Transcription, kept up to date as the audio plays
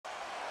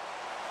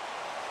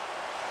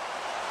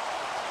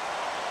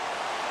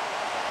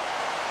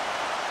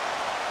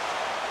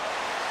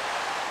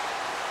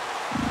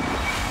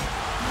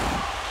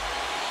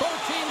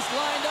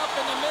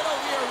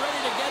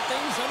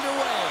things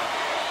underway.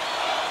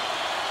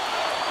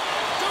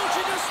 Don't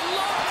you just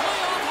love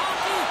playoff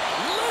hockey?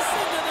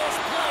 Listen to this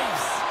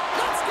place.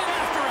 Let's get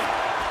after it.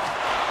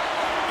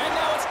 And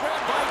now it's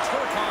grabbed by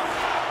Turcotte.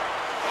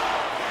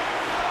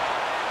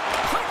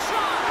 Quick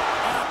shot.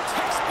 And a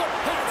textbook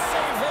pad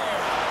save there.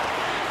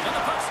 And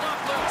the puck's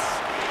knocked loose.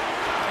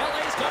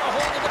 LA's got a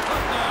hold of the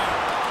puck now.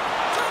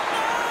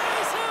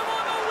 Denies him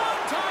on a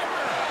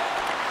one-timer.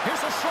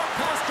 Here's a short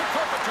pass to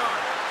Kopitar.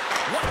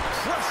 What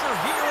pressure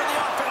here in the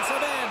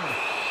offensive end.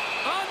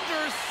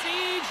 Under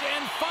siege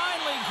and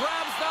finally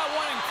grabs that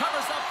one and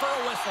covers up for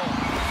a whistle.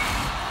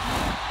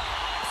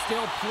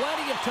 Still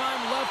plenty of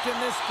time left in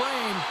this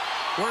frame.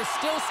 We're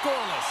still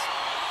scoreless.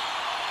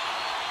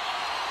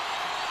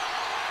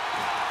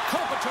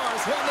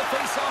 Kopitar's won the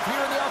face-off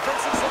here in the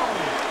offensive zone.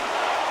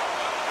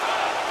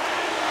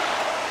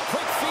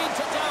 Quick feed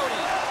to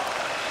Doughty.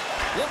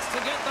 Looks to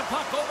get the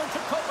puck over to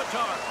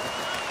Kopitar.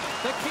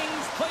 The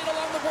Kings played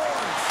along the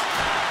boards.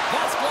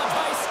 That's gloved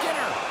by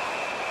Skinner.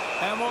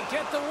 And we'll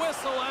get the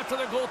whistle after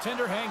the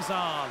goaltender hangs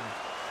on.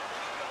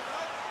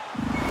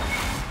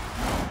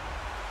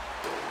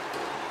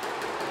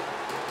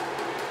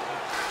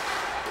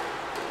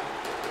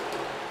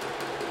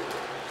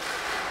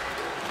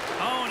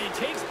 Oh, and he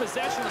takes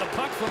possession of the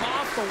puck from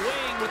off the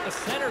wing with the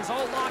centers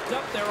all locked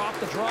up there off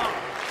the draw.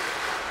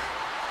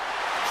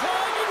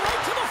 Driving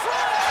right to the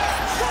front.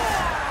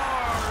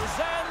 Scores!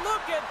 And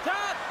look at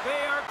that.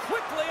 They are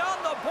quickly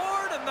on the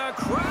board, and the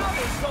crowd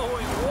is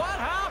going, what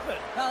happened?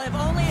 Well, if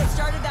only it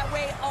started that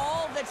way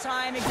all the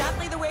time,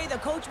 exactly the way the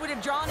coach would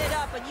have drawn it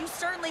up, but you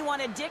certainly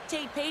want to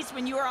dictate pace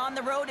when you are on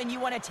the road, and you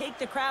want to take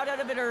the crowd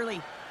out of it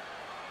early.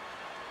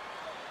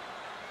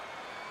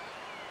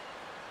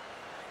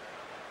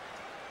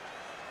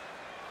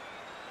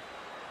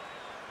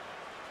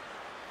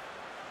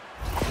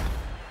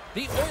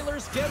 The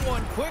Oilers get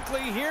one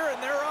quickly here,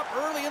 and they're up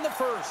early in the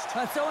first.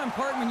 Well, it's so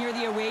important when you're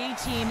the away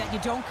team that you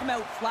don't come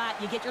out flat.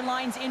 You get your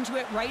lines into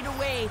it right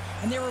away,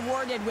 and they're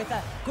rewarded with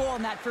a goal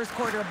in that first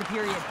quarter of the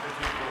period.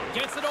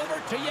 Gets it over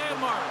to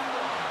Janmark.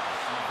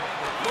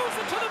 Moves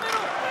it to the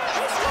middle.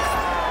 He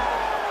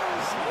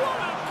scores! What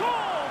a goal!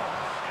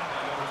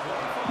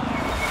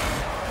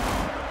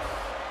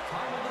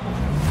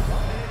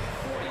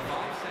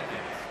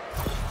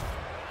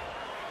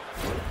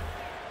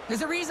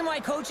 There's a reason why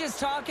coaches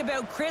talk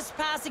about crisp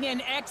passing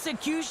and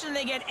execution.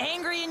 They get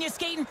angry and you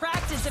skate in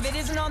practice if it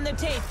isn't on the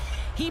tape.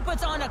 He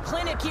puts on a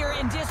clinic here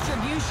in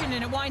distribution,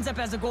 and it winds up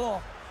as a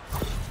goal.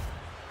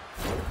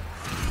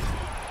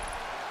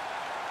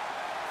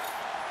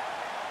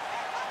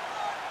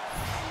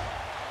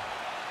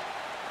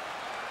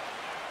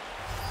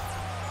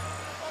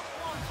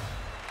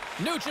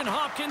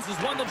 Nugent-Hopkins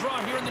has won the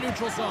draw here in the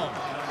neutral zone.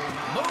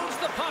 Moves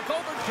the puck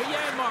over to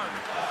Janmark.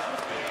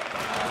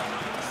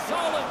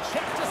 Solid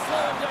check to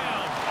slow him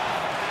down.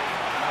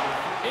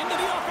 Into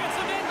the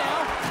offensive end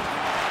now.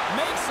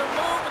 Makes a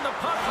move, and the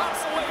puck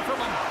hops away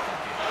from him.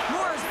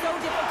 Moore is so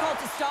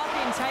difficult to stop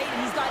in tight, and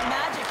he's got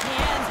magic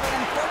hands, but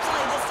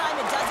unfortunately this time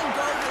it doesn't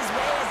go his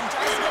way as he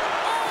tries to get it.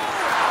 Oh!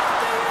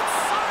 The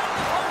inside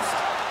post!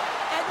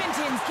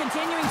 Edmonton's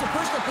continuing to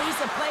push the pace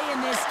of play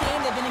in this game.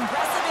 They've been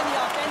aggressive in the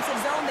offensive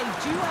zone. They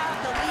do have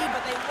the lead,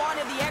 but they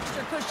wanted the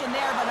extra cushion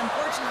there, but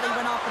unfortunately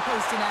went off the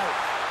post and out.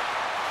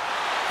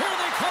 Here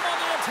they come on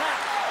the attack.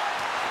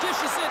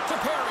 Dishes it to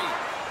Perry.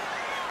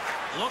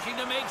 Looking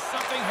to make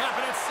something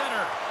happen at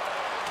center.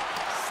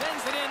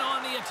 Sends it in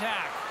on the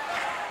attack.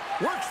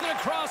 Works it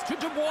across to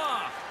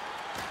Dubois.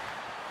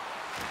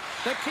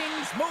 The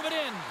Kings move it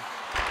in.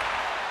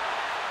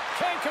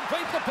 Can't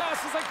complete the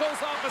pass as it goes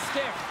off a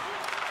stick.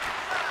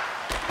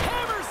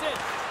 Hammers it.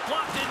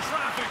 Blocked in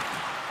traffic.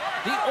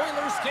 The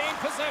Oilers gain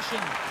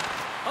possession.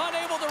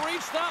 Unable to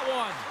reach that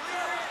one.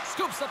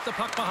 Scoops up the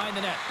puck behind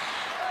the net.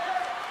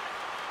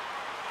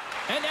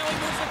 And now he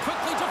moves it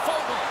quickly to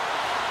Fogle.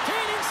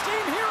 Gaining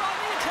steam here on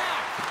the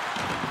attack.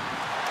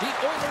 The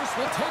Oilers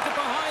will take it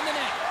behind the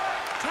net.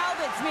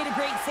 Talbot's made a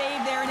great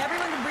save there, and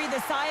everyone can breathe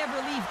a sigh of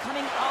relief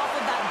coming off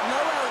of that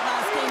blowout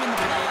last game in the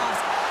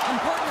playoffs.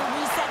 Important to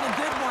reset in a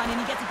good one, and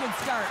he gets a good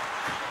start.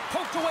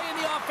 Poked away in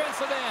the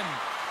offensive end.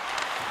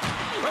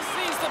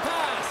 Receives the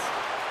pass.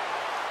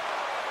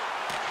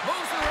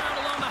 Moves it around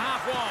along the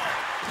half wall.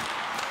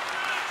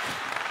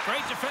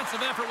 Great defensive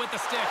effort with the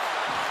stick.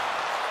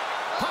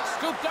 Puck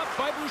scooped up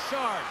by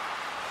Bouchard.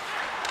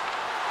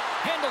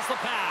 Handles the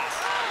pass.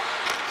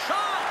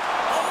 Shot!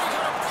 Oh, he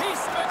got a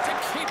piece of it to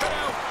keep it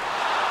out.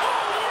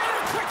 Oh, and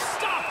a quick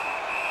stop!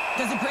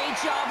 Does a great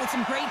job with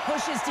some great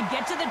pushes to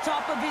get to the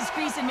top of his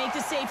crease and make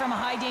the save from a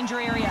high-danger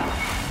area.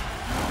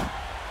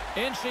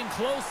 Inching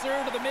closer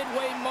to the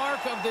midway mark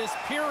of this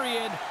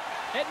period,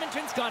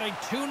 Edmonton's got a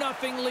 2-0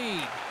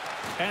 lead.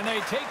 And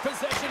they take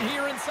possession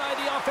here inside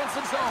the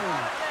offensive zone.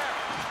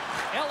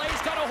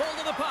 LA's got a hold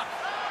of the puck.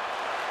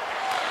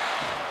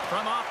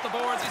 From off the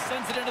boards, he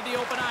sends it into the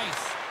open ice.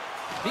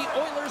 The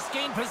Oilers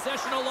gain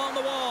possession along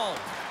the wall.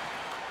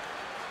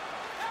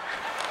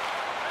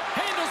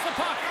 Handles the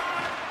puck.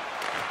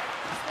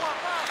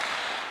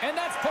 And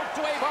that's poked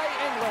away by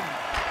England.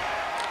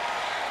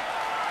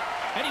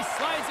 And he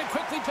slides it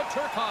quickly to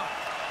Turcotte.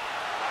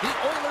 The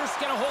Oilers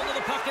get a hold of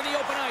the puck in the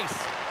open ice.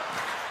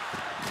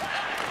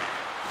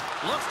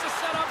 Looks to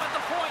set up at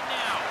the point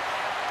now.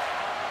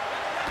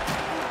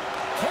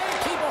 Can't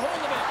keep a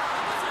hold of it.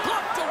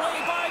 Blocked away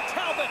by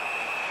Talbot.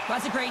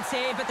 That's a great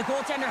save, but the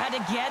goaltender had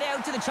to get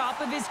out to the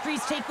top of his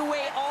crease, take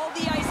away all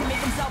the ice, and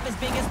make himself as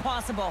big as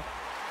possible.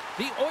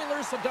 The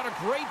Oilers have done a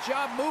great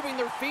job moving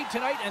their feet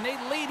tonight, and they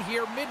lead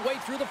here midway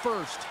through the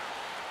first.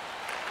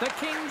 The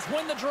Kings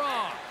win the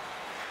draw.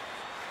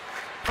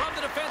 From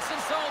the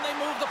defensive zone, they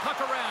move the puck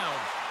around.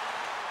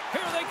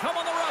 Here they come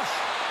on the rush.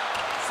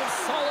 Some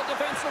solid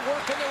defensive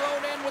work in their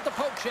own end with the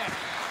poke check.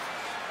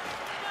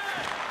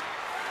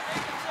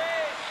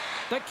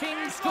 The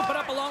Kings scoop it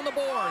up along the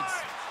boards.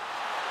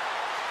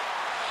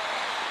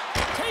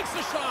 Takes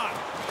a shot,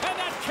 and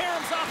that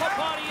caroms off a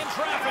body in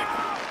traffic.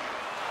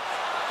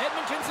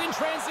 Edmonton's in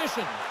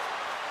transition.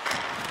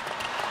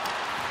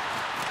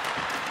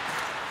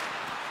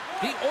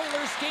 The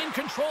Oilers gain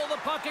control of the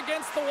puck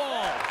against the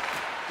wall.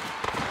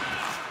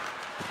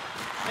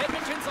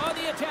 Edmonton's on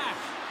the attack.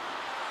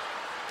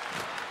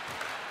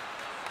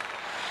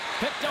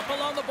 Picked up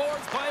along the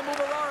boards by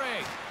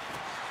Mubarare.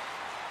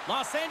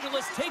 Los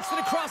Angeles takes it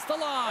across the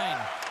line.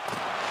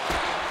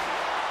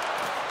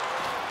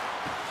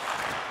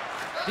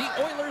 The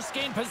Oilers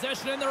gain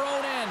possession in their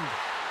own end.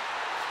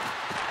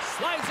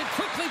 Slides it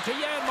quickly to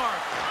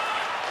Janmark.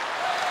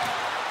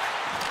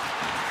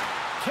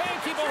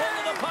 Can't keep a hold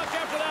of the puck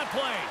after that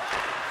play.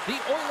 The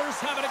Oilers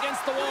have it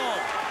against the wall.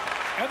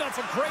 And that's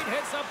a great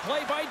heads-up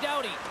play by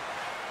Doughty.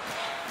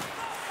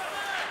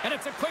 And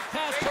it's a quick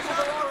pass to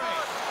Mubarare.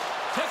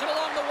 Taken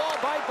along the wall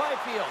by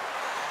Byfield.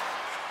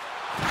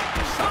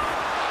 Shot!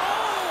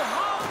 Oh,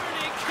 how did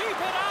he keep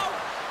it out?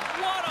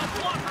 What a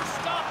blocker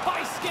stop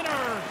by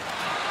Skinner.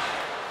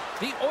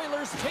 The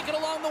Oilers take it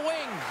along the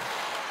wing.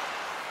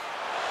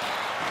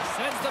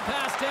 Sends the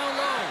pass down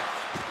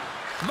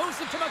low. Moves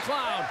it to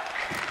McLeod.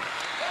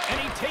 And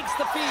he takes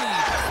the feed.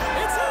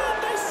 It's in!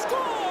 They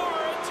score!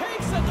 It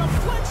takes a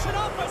deflection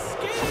off a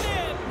skate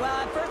in. Well,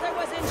 at first I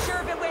wasn't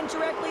sure if it went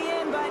directly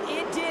in, but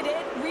it did.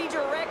 It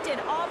redirected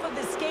off of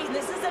the skate. And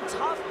this is a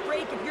tough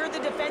break. If you're the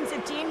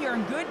defensive team, you're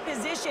in good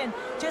position,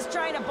 just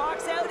trying to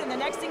box out, and the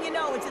next thing you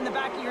know, it's in the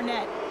back of your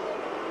net.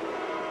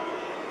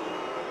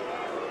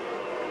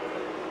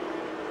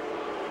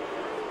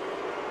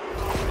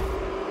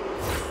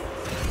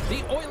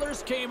 The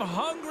Oilers came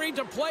hungry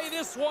to play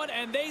this one,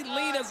 and they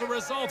lead as a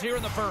result here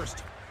in the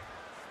first.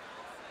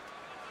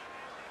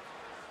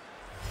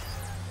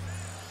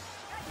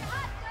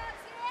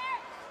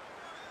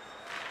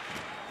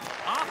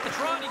 Off the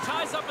trot, he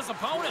ties up his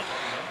opponent.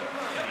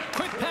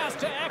 Quick pass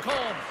to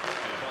Ekholm.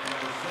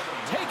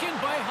 Taken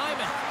by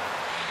Hyman.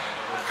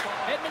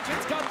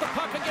 Edmonton's got the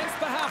puck against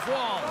the half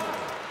wall.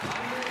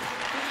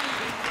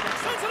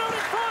 Sends it out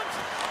in front.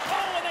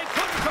 Oh, and they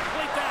couldn't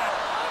complete that.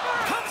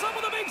 Comes up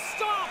with a big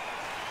stop.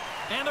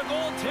 And the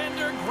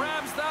goaltender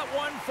grabs that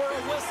one for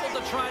a whistle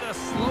to try to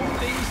slow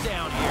things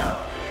down here.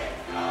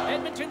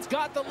 Edmonton's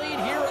got the lead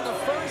here in the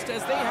first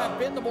as they have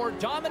been the more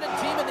dominant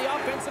team in the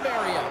offensive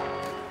area.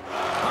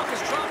 Puck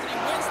is dropped and he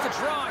wins the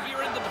draw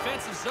here in the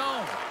defensive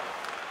zone.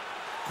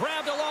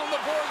 Grabbed along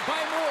the board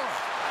by Moore.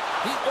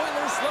 The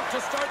Oilers look to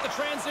start the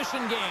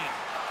transition game.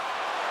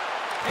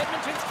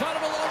 Edmonton's got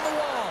him along the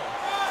wall.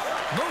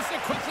 Moves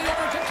it quickly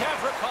over to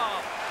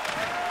Gavrikov.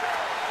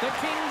 The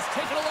Kings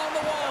take it along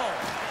the wall.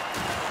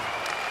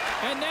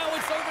 And now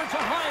it's over to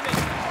Hyman.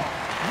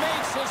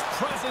 Makes his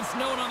presence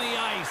known on the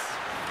ice.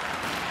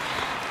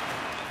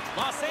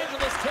 Los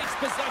Angeles takes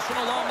possession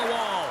along the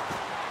wall.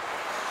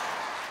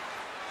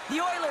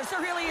 The Oilers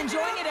are really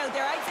enjoying it out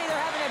there. I'd say they're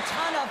having a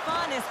ton of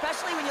fun,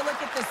 especially when you look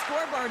at the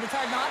scoreboard. It's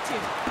hard not to.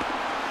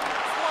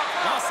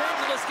 Los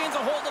Angeles gains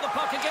a hold of the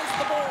puck against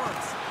the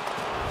boards.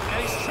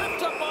 And he's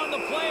tripped up on the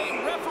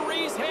play.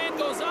 Referee's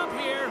hand goes up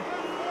here.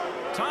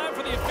 Time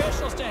for the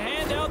officials to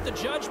hand out the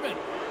judgment.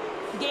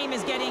 The game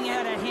is getting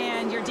out of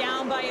hand. You're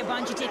down by a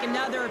bunch. You take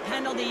another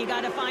penalty. You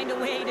got to find a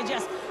way to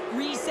just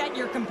reset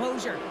your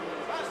composure.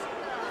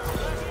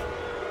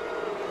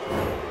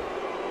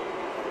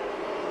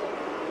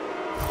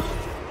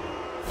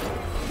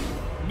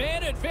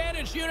 Man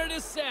advantage unit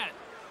is set.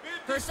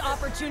 First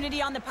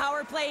opportunity on the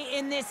power play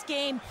in this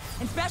game.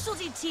 And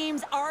specialty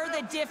teams are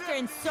the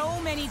difference so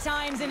many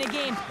times in a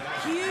game.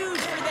 Huge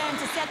for them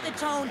to set the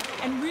tone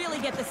and really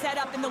get the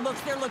setup and the looks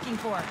they're looking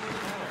for.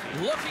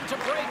 Looking to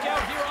break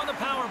out here on the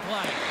power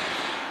play.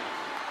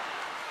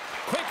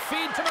 Quick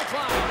feed to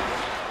McLeod.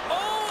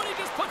 Oh, and he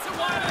just puts it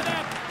wide of the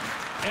net.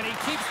 And he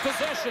keeps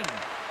possession.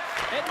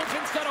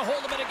 Edmonton's got a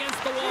hold of it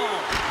against the wall.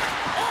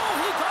 Oh,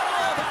 he got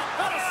all of that.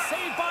 What a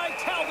save by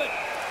Talbot.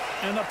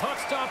 And the puck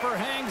stopper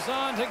hangs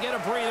on to get a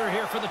breather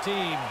here for the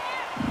team.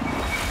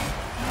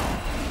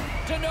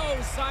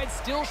 Deneau's side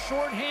still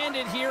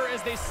short-handed here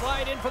as they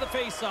slide in for the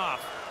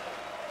face-off.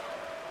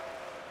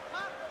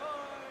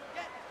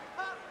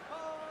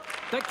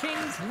 The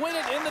Kings win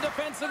it in the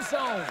defensive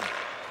zone.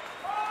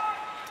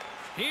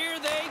 Here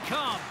they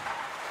come.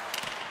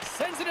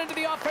 Sends it into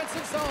the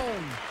offensive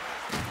zone.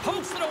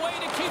 Pokes it away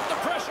to keep the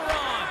pressure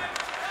on.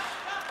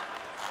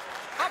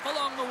 up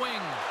along the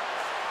wing.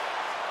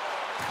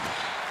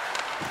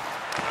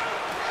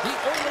 The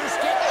Oilers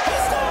get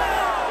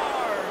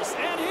scores!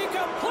 And he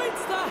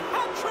completes the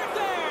hat trick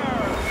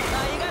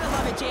there! You gotta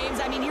love it, James.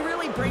 I mean, he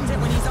really brings it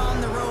when he's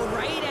on the road,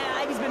 right?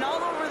 And he's been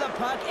all over the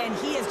puck, and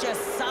he has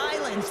just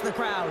silenced the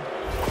crowd.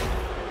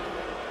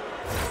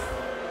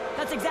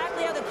 That's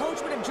exactly how the coach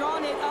would have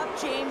drawn it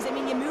up, James. I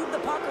mean, you move the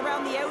puck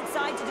around the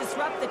outside to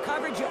disrupt the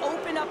coverage, you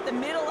open up the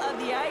middle of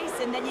the ice,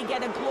 and then you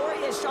get a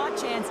glorious shot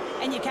chance,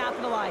 and you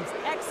capitalize.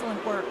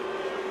 Excellent work.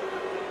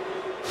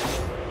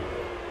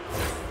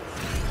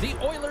 The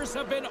Oilers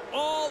have been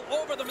all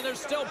over them, and there's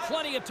still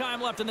plenty of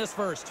time left in this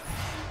first.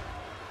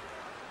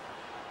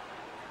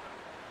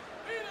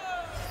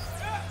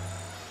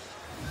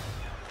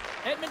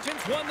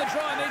 Edmonton's won the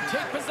draw, and they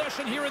take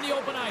possession here in the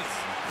open ice.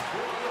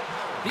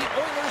 The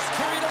Oilers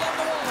carry it along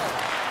the wall.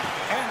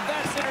 And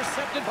that's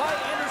intercepted by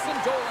Anderson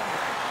Dolan.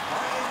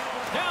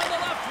 Down the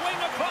left wing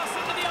across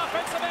into the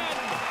offensive end.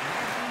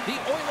 The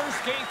Oilers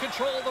gain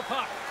control of the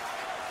puck.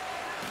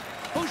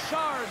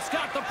 Bouchard's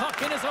got the puck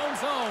in his own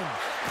zone.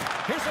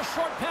 Here's a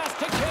short pass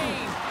to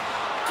Kane.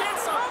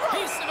 Gets a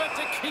piece of it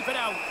to keep it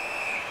out.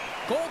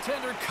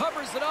 Goaltender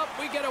covers it up.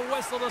 We get a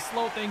whistle to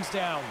slow things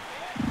down.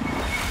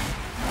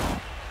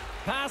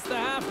 Past the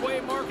halfway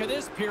mark of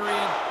this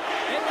period,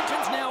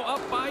 Edmonton's now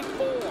up by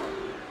 4.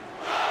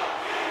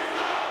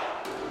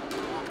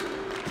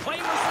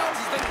 Play resumes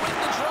as they win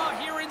the draw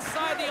here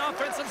inside the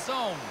offensive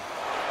zone.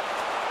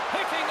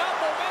 Picking up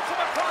momentum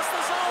across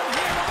the zone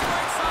here on the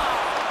right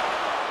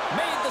side.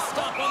 Made the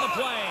stop on the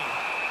play.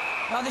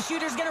 Well, the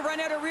shooter's going to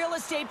run out of real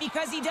estate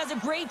because he does a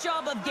great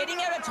job of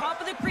getting out on top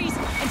of the crease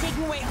and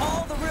taking away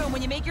all the room.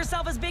 When you make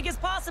yourself as big as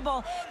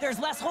possible, there's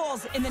less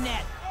holes in the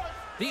net.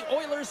 The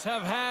Oilers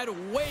have had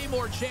way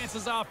more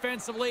chances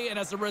offensively, and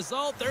as a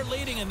result, they're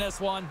leading in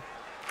this one.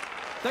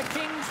 The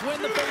Kings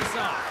win the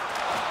faceoff.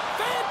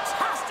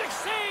 Fantastic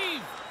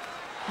save!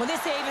 Well,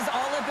 this save is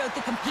all about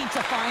the compete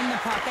to find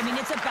the puck. I mean,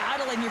 it's a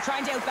battle, and you're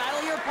trying to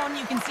outbattle your opponent.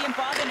 You can see him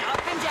bobbing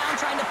up and down,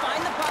 trying to find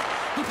the puck.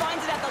 He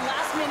finds it at the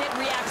last minute,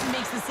 reacts and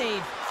makes the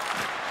save.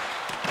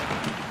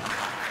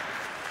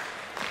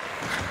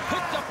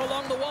 Picked up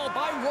along the wall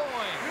by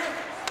Roy.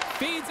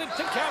 Feeds it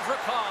to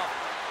Gavrikov.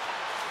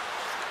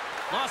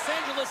 Los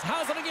Angeles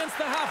has it against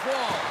the half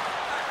wall.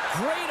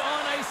 Great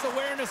on-ice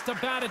awareness to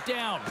bat it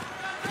down.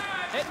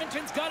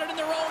 Edmonton's got it in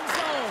their own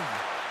zone.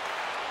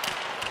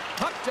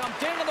 Puck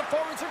dumped in, and the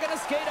forwards are going to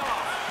skate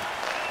off.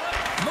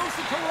 Moves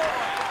it to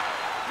Roy.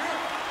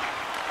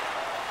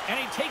 And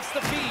he takes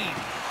the feed.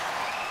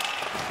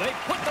 They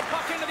put the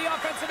puck into the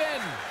offensive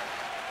end.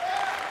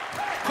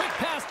 Quick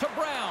pass to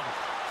Brown.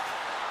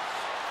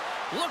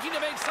 Looking to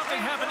make something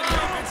happen in the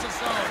offensive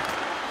zone.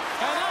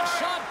 And that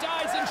shot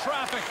dies in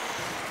traffic.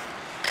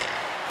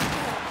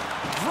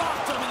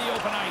 Dropped him in the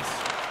open ice.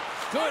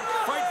 Good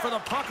fight for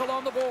the puck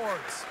along the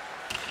boards.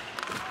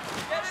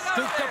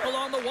 Scooped up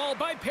along the wall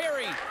by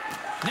Perry.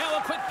 Now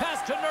a quick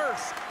pass to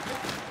Nurse.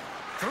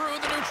 Through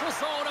the neutral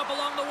zone up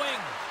along the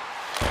wing.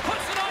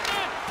 Puts it on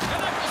net. And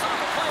that goes off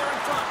the player in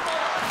front.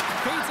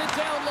 Feeds it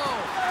down low.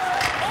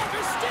 Off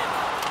his stick.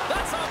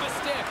 That's off his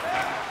stick.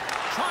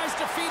 Tries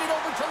to feed it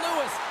over to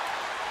Lewis.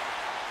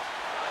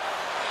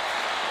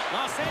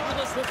 Los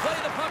Angeles will play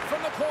the puck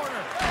from the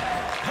corner.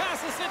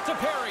 Passes it to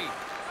Perry.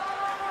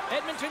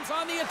 Edmonton's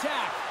on the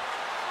attack.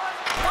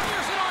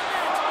 Fires it on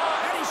net.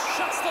 And he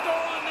shuts the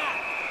door on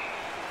that.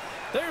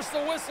 There's the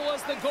whistle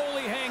as the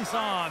goalie hangs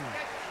on.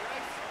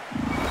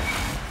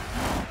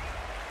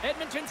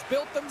 Edmonton's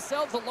built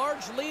themselves a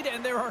large lead,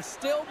 and there are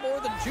still more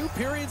than 2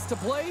 periods to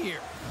play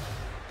here.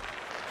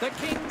 The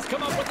Kings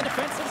come up with a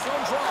defensive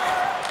zone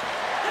drive.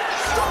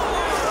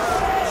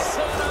 Scores!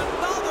 And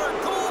another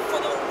goal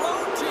for the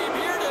road team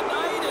here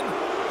tonight, and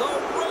the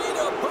rain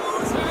of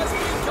boos has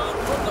begun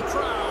from the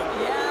crowd.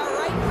 Yeah,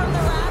 right from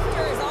the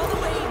rafters all the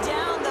way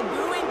down. The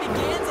booing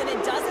begins, and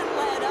it doesn't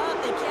let up.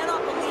 They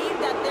cannot believe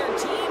that their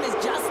team is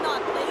just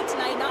not played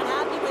tonight, not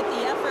happy with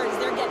the effort as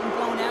they're getting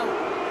blown out.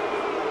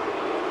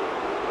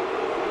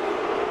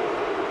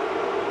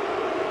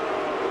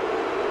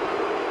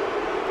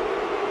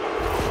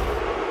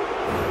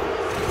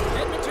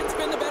 Edmonton's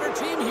been the better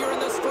team here in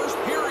this first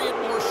period.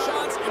 More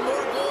shots and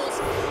more goals.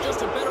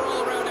 Just a better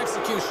all-around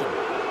execution.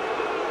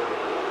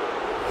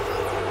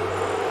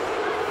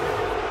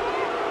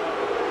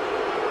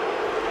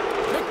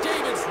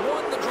 McDavid's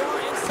won the draw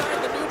inside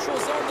the neutral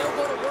zone. They'll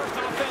go to work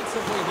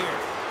offensively here.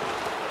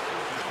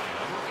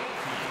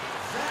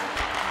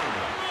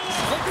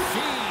 Slick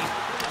feed.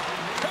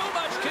 Too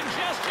much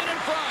congestion in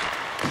front.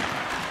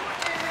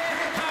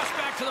 Pass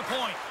back to the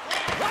point.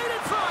 Right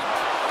in front.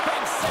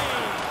 Big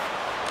save.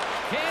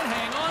 Can't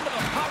hang on to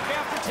the puck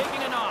after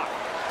taking a knock.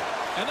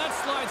 And that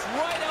slides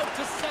right out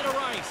to center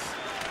ice.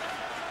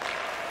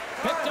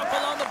 Picked up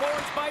along the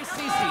boards by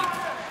Ceci.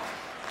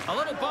 A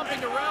little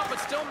bumping around, but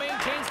still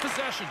maintains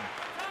possession.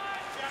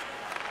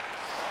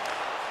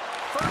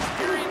 First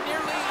period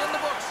nearly in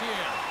the books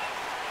here.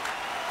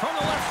 From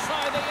the left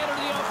side, they enter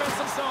the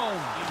offensive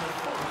zone.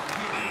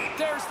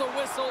 There's the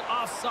whistle.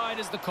 Offside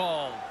is the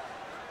call.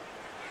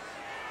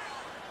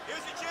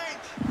 Here's the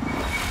change.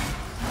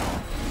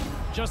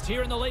 Just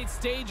here in the late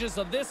stages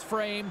of this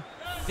frame,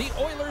 the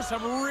Oilers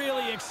have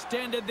really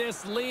extended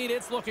this lead.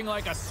 It's looking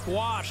like a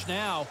squash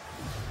now.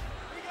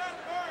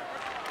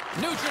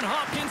 Nugent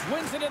Hopkins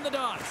wins it in the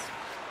dots.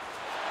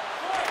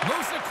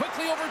 Moves it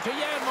quickly over to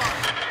Janmark.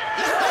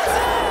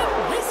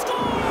 He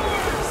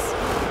scores!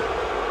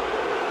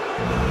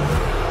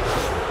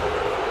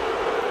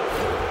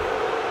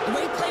 The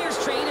way players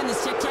train in the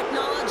stick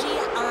technology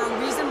are a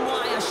reason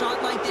why a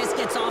shot like this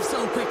gets off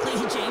so quickly,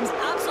 James.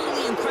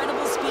 Absolutely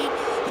incredible speed,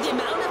 but the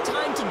amount of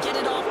time to get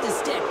it off the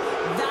stick,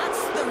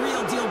 that's the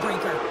real deal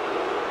breaker.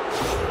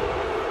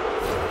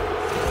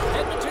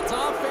 Edmonton's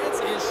offense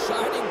is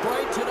shining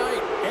bright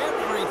tonight.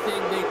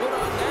 Everything they put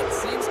on net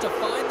seems to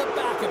find the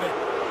back of it,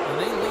 and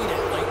they lead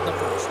it late in the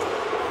first.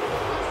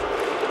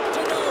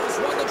 Deneau's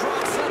won the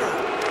draw center.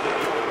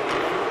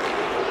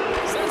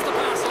 Sends the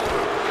pass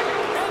over,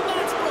 and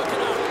that's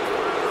broken up.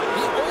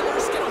 The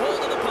Oilers get a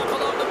hold of the puck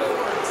along the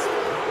boards.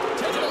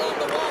 Taken along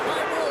the wall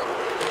by Wolf.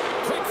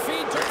 Quick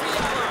feed to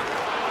Fiala.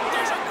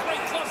 There's a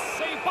great glove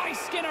save by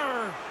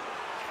Skinner.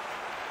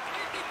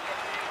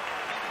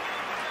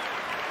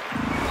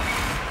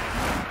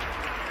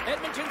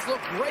 Edmonton's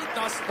looked great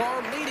thus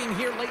far, leading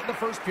here late in the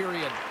first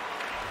period.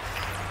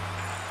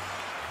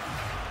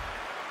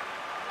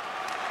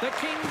 The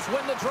Kings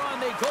win the draw,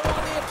 and they go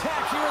on the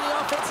attack here in the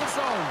offensive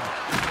zone.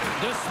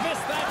 Dismiss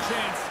that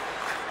chance.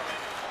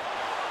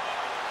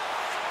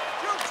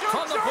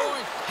 From the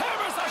point,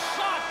 hammers a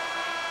shot!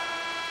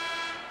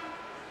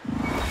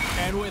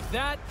 And with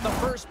that, the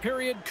first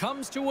period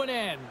comes to an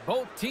end.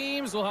 Both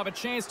teams will have a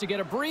chance to get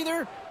a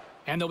breather,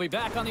 and they'll be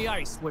back on the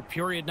ice with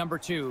period number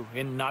 2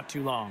 in not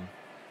too long.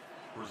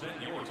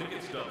 Present your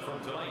ticket stub from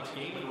tonight's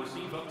game and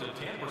receive up to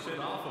 10%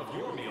 off of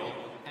your meal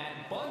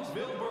at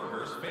Bunsville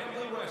Burgers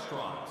Family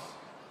Restaurants.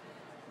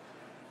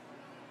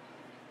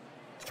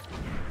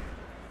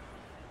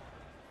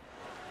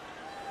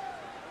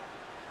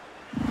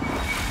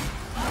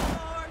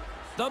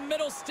 The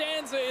middle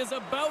stanza is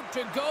about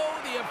to go.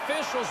 The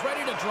officials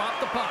ready to drop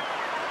the puck.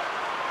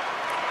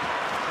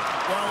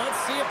 Well, let's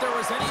see if there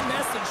was any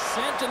message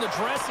sent in the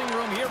dressing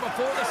room here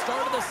before the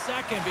start of the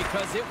second,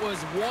 because it was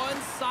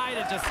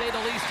one-sided, to say the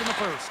least, in the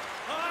first.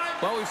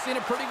 Well, we've seen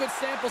a pretty good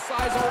sample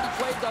size already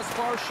played thus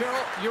far. Cheryl,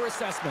 your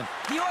assessment.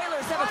 The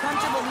Oilers have a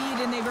comfortable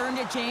lead, and they've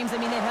earned it, James. I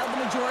mean, they've held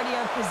the majority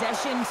of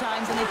possession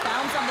times, and they've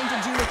found something to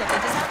do with it.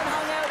 They just haven't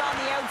hung out on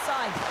the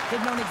outside.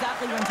 They've known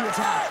exactly when to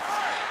attack.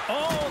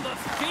 Oh, the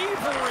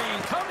thievery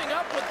coming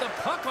up with the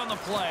puck on the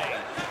play.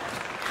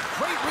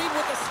 Great read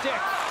with the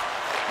stick.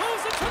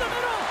 Moves it to the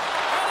middle,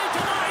 and he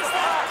denies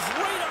that.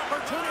 Great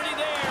opportunity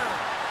there.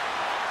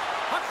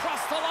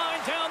 Across the line,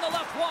 down the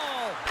left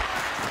wall.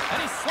 And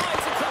he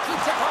slides it quickly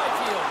to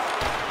Byfield.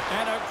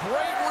 And a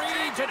great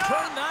read to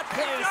turn that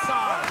play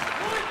aside.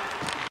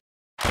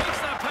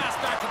 Takes that pass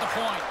back to the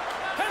point.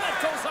 And that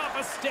goes off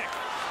a stick.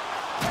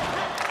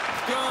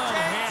 Good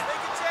hit.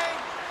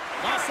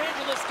 Los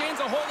Angeles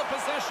gains a hold of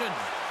possession.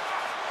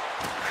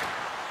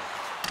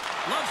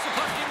 Loves the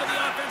puck into the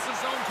offensive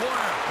zone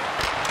corner.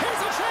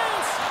 Here's a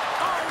chance.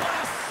 Oh, what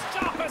a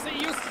stop as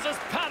he uses his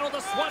paddle to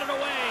swat it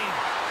away.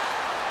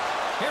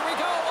 Here we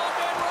go,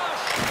 one-man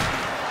rush.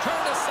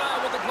 Turned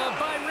aside with the glove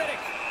by Riddick.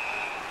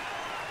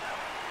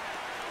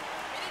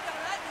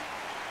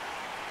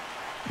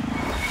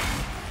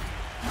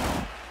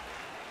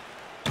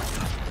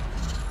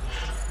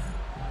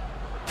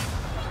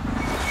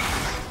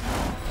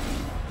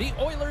 The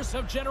Oilers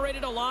have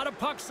generated a lot of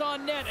pucks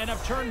on net and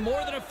have turned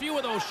more than a few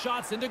of those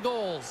shots into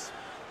goals.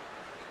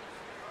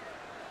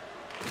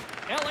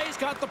 LA's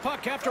got the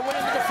puck after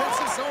winning the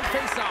defensive zone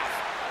faceoff.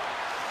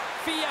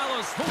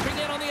 Fiala's swooping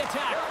in on the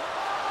attack.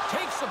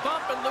 Takes a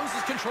bump and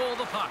loses control of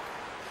the puck.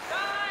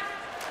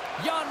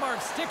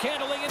 Janmark stick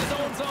handling in his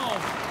own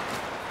zone.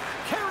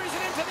 Carries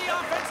it into the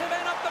offensive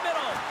end up the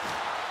middle.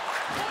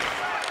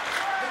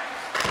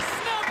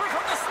 Snapper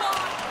from the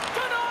slot.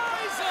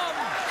 Denies him.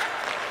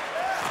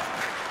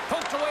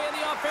 Poked away in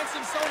the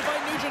offensive zone by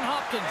Nugent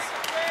Hopkins.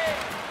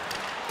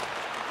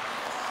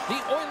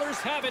 The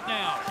Oilers have it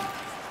now.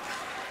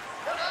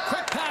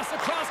 Quick pass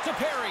across to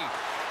Perry.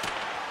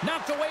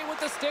 Knocked away with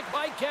the stick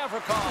by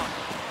Gavrikov.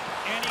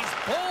 And he's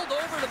pulled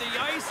over to the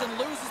ice and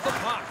loses the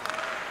puck.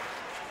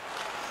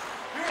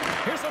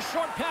 Here's a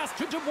short pass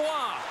to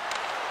Dubois.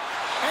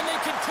 And they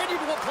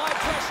continue to apply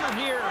pressure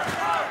here.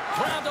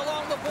 Grabbed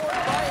along the board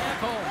by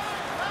Ekholm.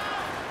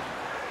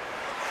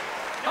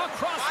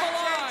 Across the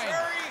line.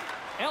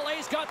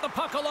 LA's got the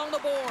puck along the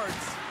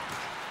boards.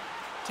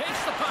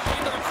 Takes the puck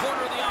into the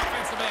corner of the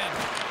offensive end.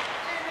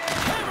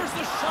 Hammers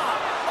the shot.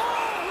 Oh,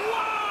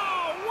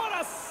 wow! What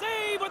a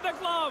save with the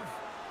glove.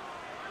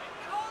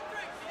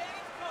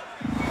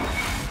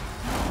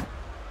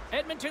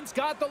 Edmonton's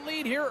got the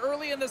lead here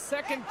early in the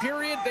second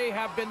period. They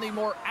have been the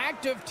more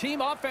active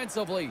team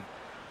offensively.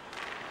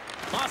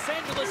 Los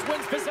Angeles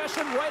wins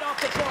possession right off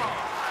the draw.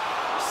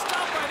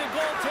 Stopped by the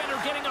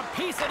goaltender, getting a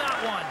piece of that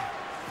one.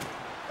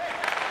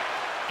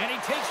 And he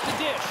takes the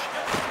dish.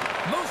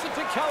 Moves it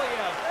to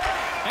Kaliev.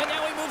 And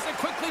now he moves it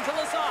quickly to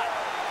Lazat.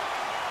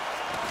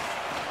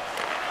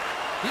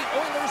 The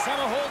Oilers Senators have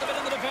a hold of it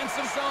in the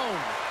defensive zone.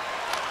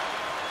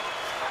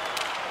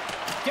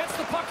 Gets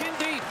the puck in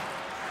deep.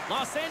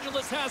 Los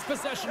Angeles has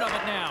possession of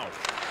it now.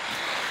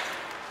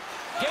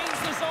 Gains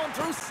the zone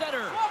through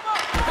center.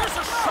 There's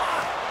a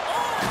shot.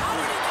 Oh, how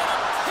did he get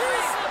a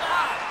piece of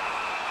that?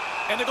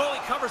 And the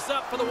goalie covers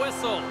up for the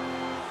whistle.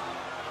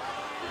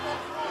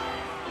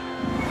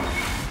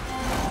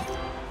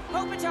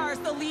 Kopitar's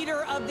the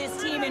leader of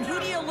this team, and who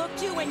do you look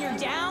to when you're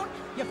down?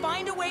 You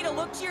find a way to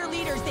look to your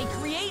leaders. They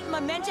create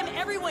momentum.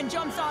 Everyone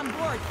jumps on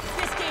board.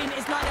 This game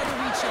is not out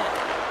of reach yet.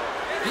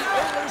 The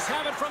Oilers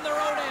have it from their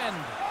own end.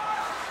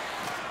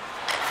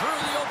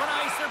 Through the open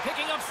ice, they're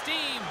picking up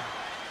steam.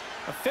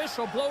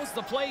 Official blows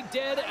the play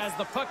dead as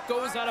the puck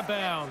goes out of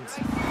bounds.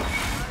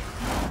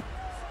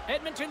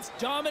 Edmonton's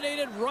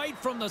dominated right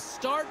from the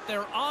start.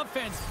 Their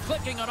offense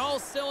clicking on all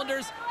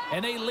cylinders,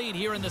 and they lead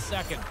here in the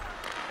second.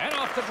 And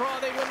off the draw,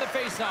 they win the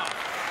faceoff.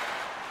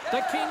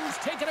 The Kings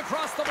take it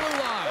across the blue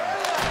line.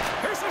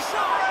 Here's a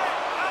shot.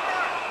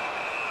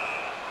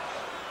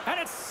 And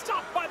it's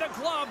stopped by the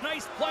glove.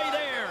 Nice play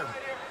there.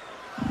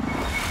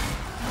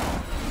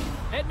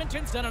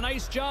 Edmonton's done a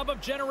nice job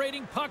of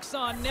generating pucks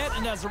on net,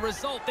 and as a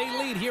result, they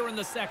lead here in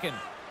the second.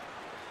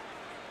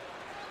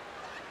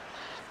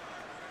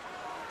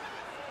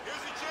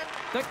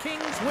 The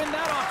Kings win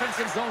that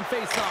offensive zone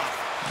faceoff.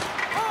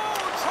 Oh,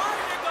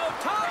 trying to go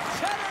top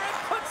Cheddar and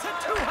puts it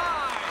too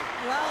high.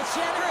 Well,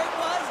 Cheddar it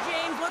was,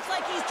 James. Looks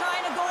like he's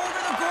trying to go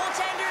over the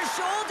goaltender's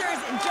shoulders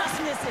and just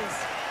misses.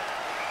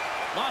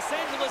 Los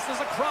Angeles is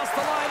across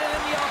the line and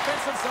in the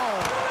offensive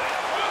zone.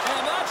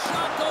 And that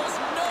shot goes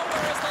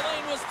nowhere as the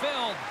lane was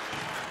filled.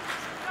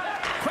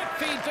 Quick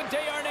feed to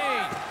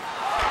Desharnais.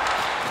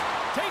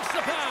 Takes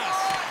the pass.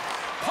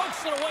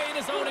 Pokes it away in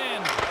his own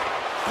end.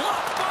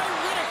 Blocked by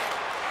Riddick.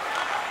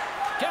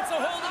 Gets a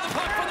hold of the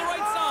puck from the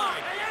right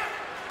side.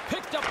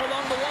 Picked up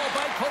along the wall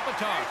by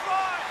Kopitar.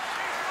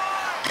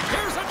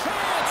 Here's a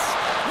chance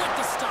with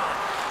the stop.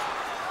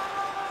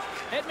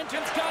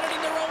 Edmonton's got it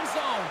in their own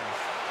zone.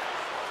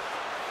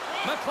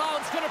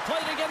 McLeod's going to play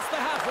it against the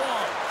half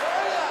wall.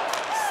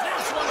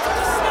 Snaps one for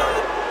the snap.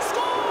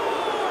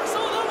 Scores!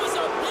 Oh, that was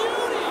a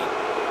beauty!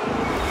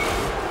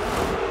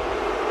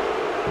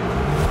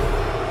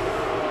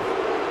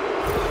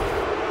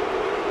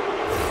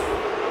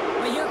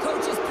 Well, your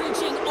coach is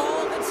preaching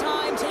all the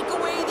time. Take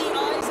away the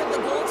eyes of the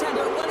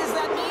goaltender. What does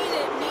that mean?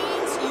 It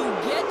means you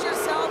get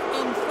yourself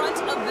in front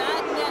of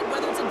that net,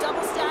 whether it's a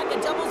double stack, a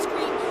double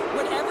screen,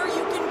 whatever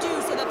you can do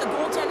so that the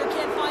goaltender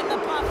can't find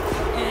the puck.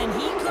 And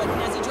he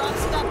couldn't as he drops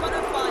to that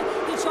butterfly.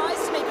 He tries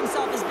to make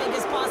himself as big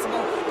as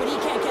possible, but he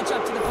can't catch up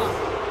to the puck.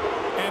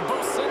 And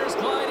both centers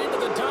glide into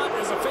the dot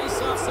as a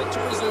face-off set to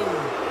resume.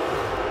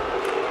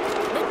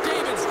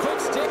 McDavid's quick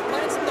stick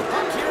lands in the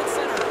puck here at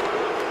center.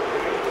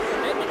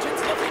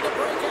 Edmonton's looking to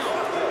break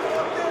out.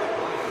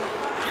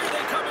 Here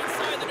they come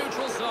inside the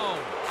neutral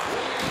zone.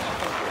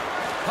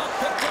 Puck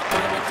picked up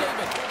by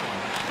McDavid.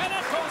 And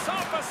that goes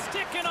off a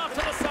stick and off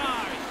to the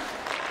side.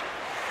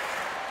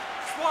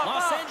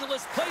 Los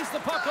Angeles plays the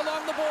puck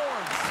along the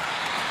boards.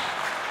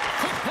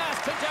 Quick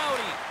pass to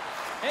Doughty.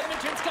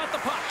 Edmonton's got the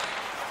puck.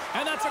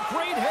 And that's a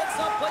great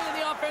heads-up play in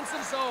the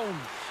offensive zone.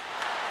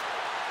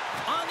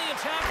 On the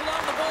attack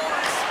along the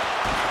boards.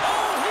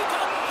 Oh, he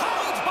got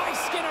held by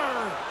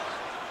Skinner.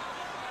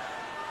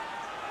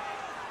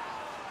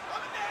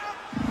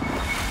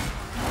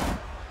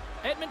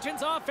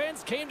 Edmonton's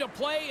offense came to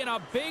play in a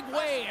big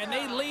way, and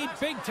they lead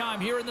big time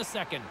here in the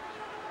second.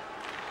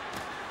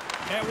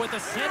 And with the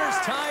centers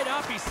tied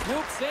up, he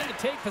swoops in to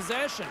take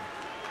possession.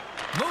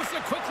 Moves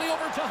it quickly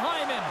over to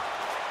Hyman.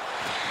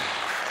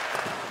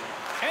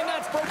 And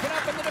that's broken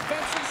up in the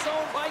defensive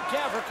zone by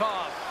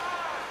Gavrikov.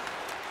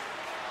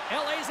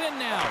 LA's in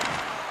now.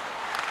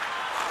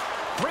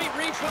 Great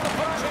reach with the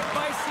puck check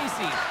by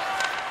Ceci.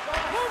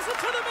 Moves it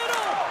to the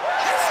middle.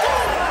 And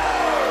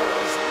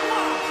scores!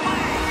 What a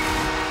play!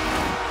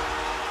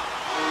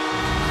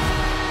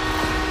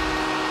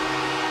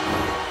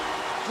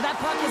 That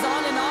puck is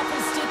on and off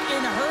his stick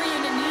in a hurry,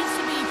 and it needs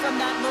to be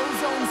from that low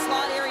zone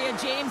slot area.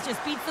 James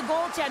just beats the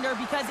goaltender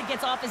because it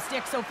gets off his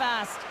stick so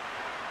fast.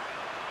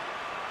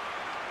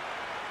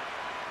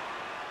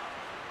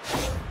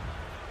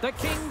 The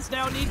Kings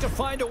now need to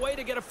find a way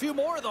to get a few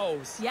more of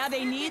those. Yeah,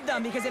 they need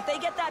them, because if they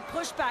get that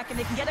pushback and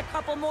they can get a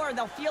couple more,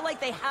 they'll feel like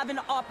they have an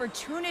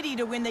opportunity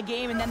to win the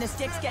game, and then the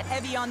sticks get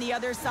heavy on the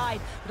other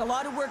side. But a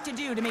lot of work to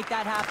do to make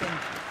that happen.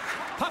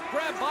 Puck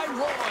grab by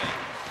Roy.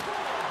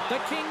 The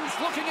Kings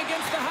looking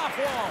against the half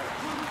wall.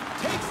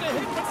 Takes a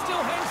hit, but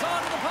still hangs on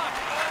to the puck.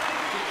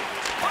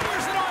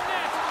 Fires it on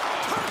net.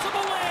 Turns him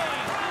away.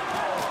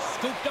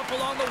 Scooped up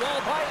along the wall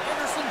by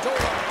Anderson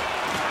Dora.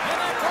 And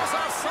that goes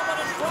off someone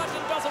in front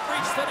and doesn't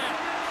reach the net.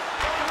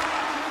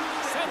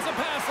 Sends a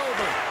pass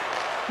over.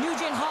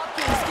 Nugent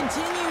Hopkins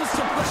continues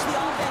to push the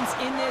offense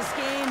in this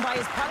game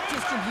by his puck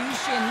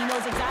distribution. He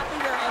knows exactly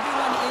where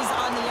everyone is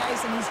on the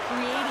ice, and he's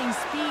creating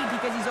speed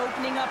because he's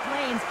opening up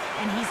lanes,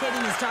 and he's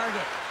hitting his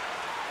target.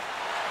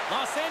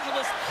 Los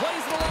Angeles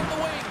plays it along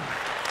the wing.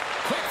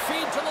 Quick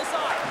feed to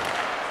Lazat.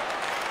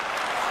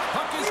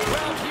 Puck is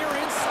grabbed here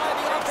inside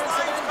the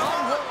offensive end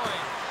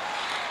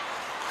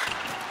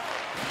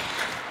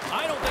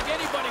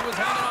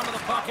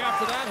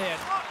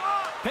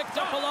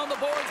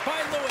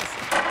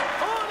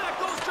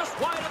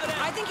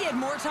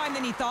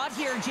he thought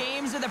here,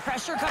 James, with the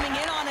pressure coming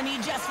in on him.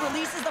 He just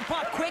releases the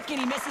puck quick,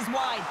 and he misses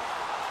wide.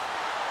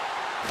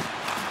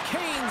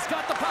 Kane's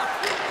got the puck.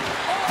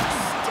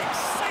 Oh, stick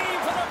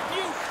save and a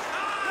beaut.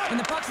 When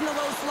the puck's in the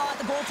low slot,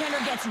 the goaltender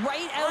gets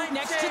right out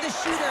next to the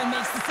shooter and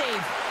makes the save.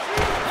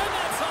 And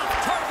that's off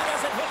target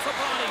as it hits the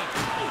body.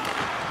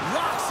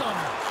 Rocks him.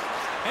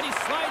 And he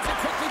slides it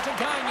quickly to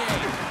Gagne.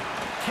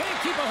 Can't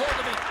keep a hold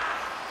of it.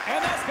 And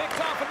that's picked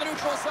off in the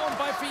neutral zone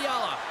by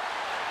Fiala.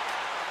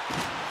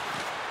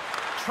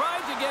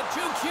 Tried to get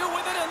too cute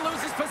with it and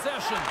loses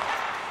possession.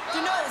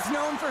 Deneau is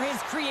known for his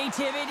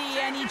creativity,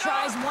 and he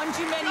tries one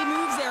too many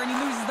moves there, and he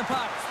loses the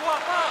puck.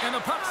 And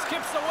the puck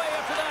skips away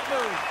after that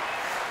move.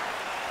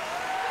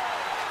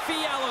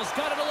 Fiala's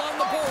got it along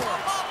the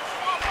boards.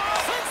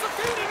 Sends the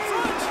feed in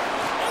front.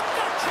 And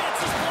that chance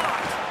is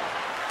blocked.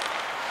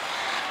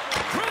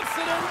 Drifts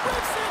it and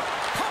rips it.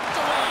 Pumped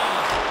away.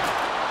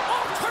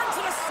 Oh, turns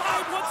it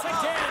aside once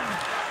again.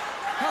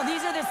 Well,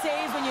 these are the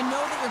saves when you know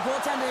that your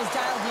goaltender is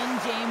dialed in,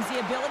 James. The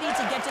ability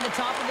to get to the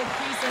top of the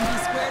crease and be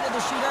square to the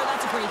shooter,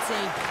 that's a great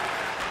save.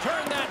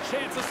 Turn that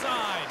chance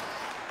aside.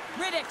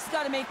 Riddick's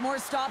got to make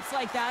more stops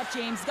like that,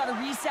 James. Got to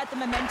reset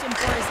the momentum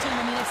for his team.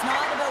 I mean, it's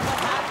not about what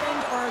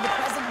happened or the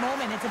present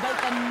moment. It's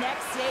about the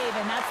next save,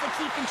 and that's the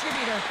key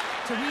contributor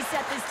to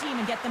reset this team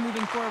and get them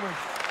moving forward.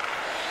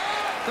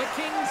 The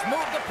Kings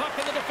move the puck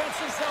in the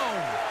defensive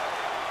zone.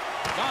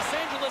 Los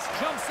Angeles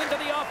jumps into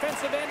the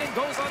offensive end and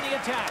goes on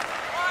the attack.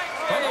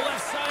 On the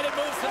left side, it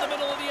moves to the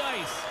middle of the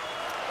ice.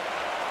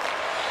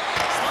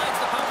 Slides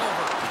the puck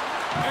over.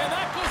 And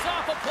that goes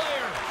off a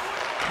player.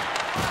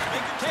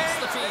 Takes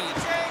the feed.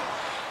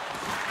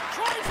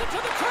 Drives it to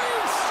the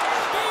crease.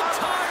 Big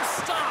time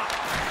stop.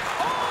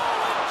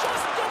 Oh, it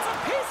just gets a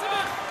piece of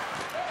it.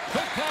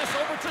 Quick pass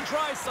over to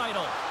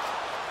Draisaitl.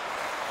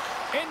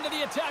 Into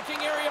the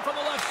attacking area from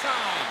the left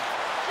side.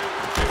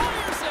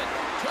 Fires it.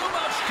 Too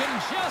much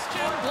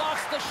congestion.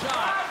 Blocks the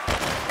shot.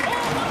 Oh,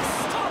 what a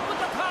stop with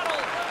the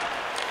paddle.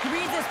 He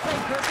reads this play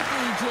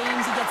perfectly,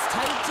 James. He gets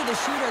tight to the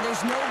shooter.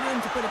 There's no room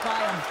to put it by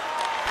him.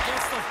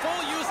 Gets the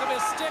full use of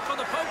his stick on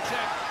the poke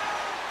check.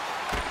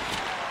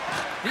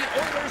 The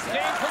Oilers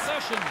gain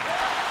possession.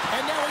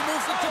 And now he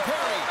moves it to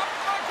Perry.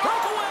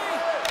 Breakaway.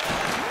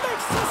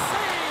 Makes the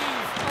save.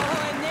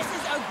 Oh, and this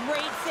is a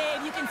great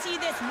save. You can see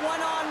this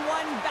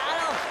one-on-one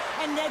battle.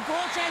 And the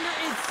goaltender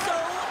is so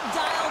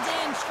dialed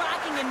in,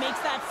 tracking, and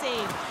makes that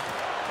save.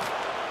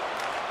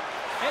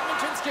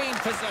 Edmonton's gained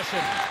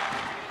possession.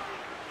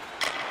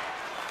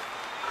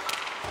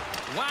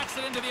 Whacks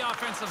it into the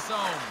offensive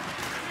zone.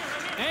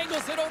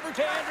 Angles it over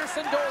to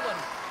Anderson Dolan.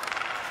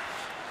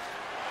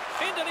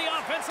 Into the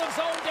offensive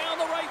zone down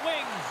the right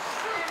wing.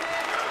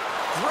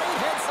 Great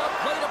heads-up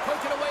play to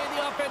poke it away in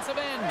the offensive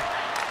end.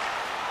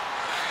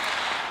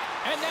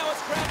 And now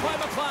it's grabbed by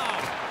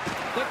McLeod.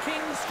 The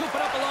Kings scoop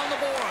it up along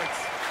the boards.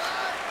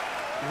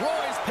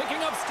 Roy's picking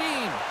up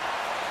steam.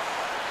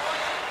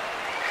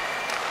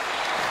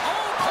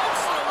 Oh,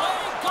 pokes it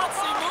away.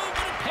 Gutsy move,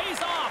 but it pays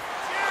off.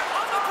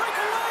 On the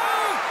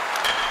breakaway.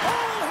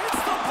 Oh, hits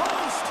the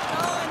post.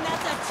 Oh, and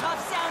that's a tough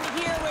sound to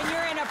hear when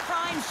you're in a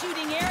prime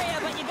shooting area,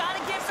 but you got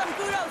to give some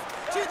kudos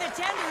to the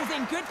tenders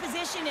in good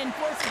position and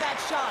forces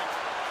that shot.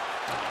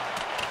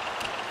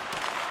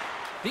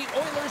 The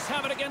Oilers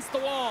have it against the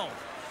wall.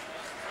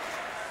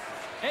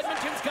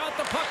 Edmonton's got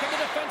the puck in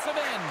the defensive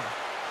end.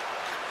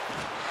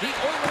 The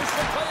Oilers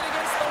will play it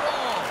against the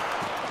wall.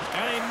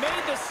 And he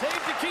made the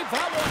save to keep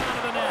that one out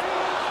of the net.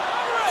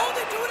 Oh,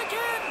 they do it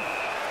again!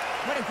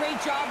 What a great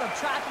job of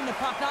tracking the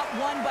puck. Not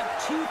one, but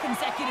two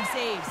consecutive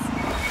saves.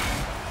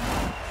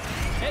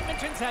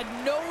 Edmonton's had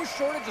no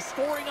shortage of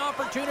scoring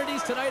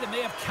opportunities tonight, and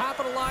they have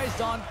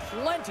capitalized on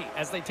plenty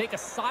as they take a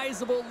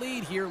sizable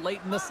lead here late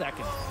in the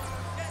second.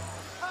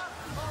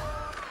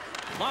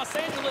 Los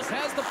Angeles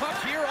has the puck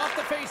here off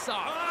the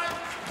faceoff.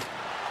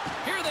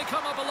 Here they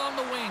come up along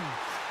the wing.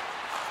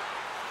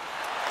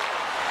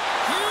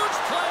 Huge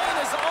play in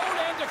his own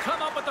end to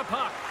come up with the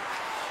puck.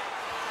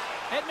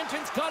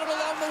 Edmonton's got it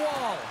along the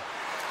wall.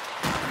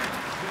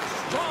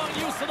 Strong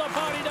use of the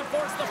body to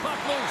force the puck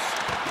loose.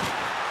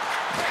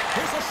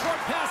 Here's a short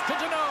pass to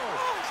Deneau.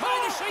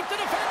 Trying to shake the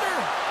defender.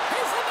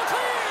 He's in the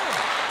clear.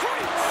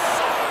 Great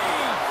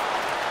save.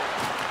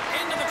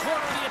 Into the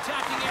corner of the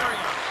attacking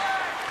area.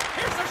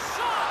 Here's a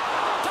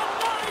shot.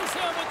 Denies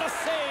him with the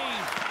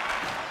save.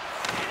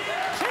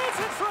 Chance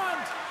in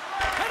front.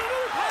 And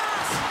another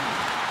pass.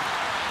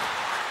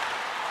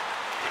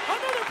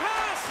 Another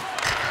pass.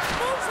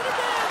 Moves it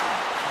again.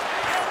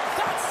 And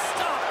that's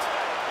stopped.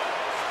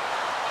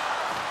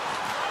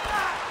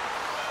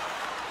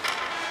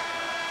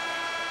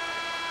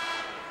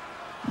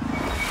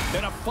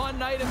 Been a fun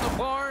night in the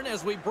barn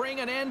as we bring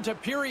an end to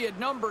period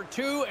number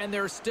 2, and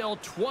there's still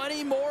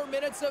 20 more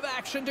minutes of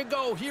action to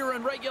go here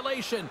in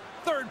regulation.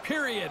 Third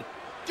period.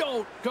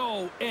 Don't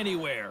go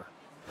anywhere.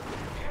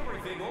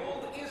 Everything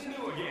old is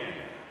new again.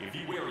 If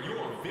you wear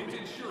your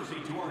vintage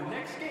jersey to our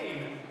next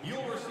game,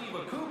 you'll receive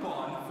a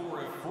coupon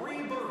for a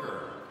free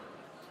burger.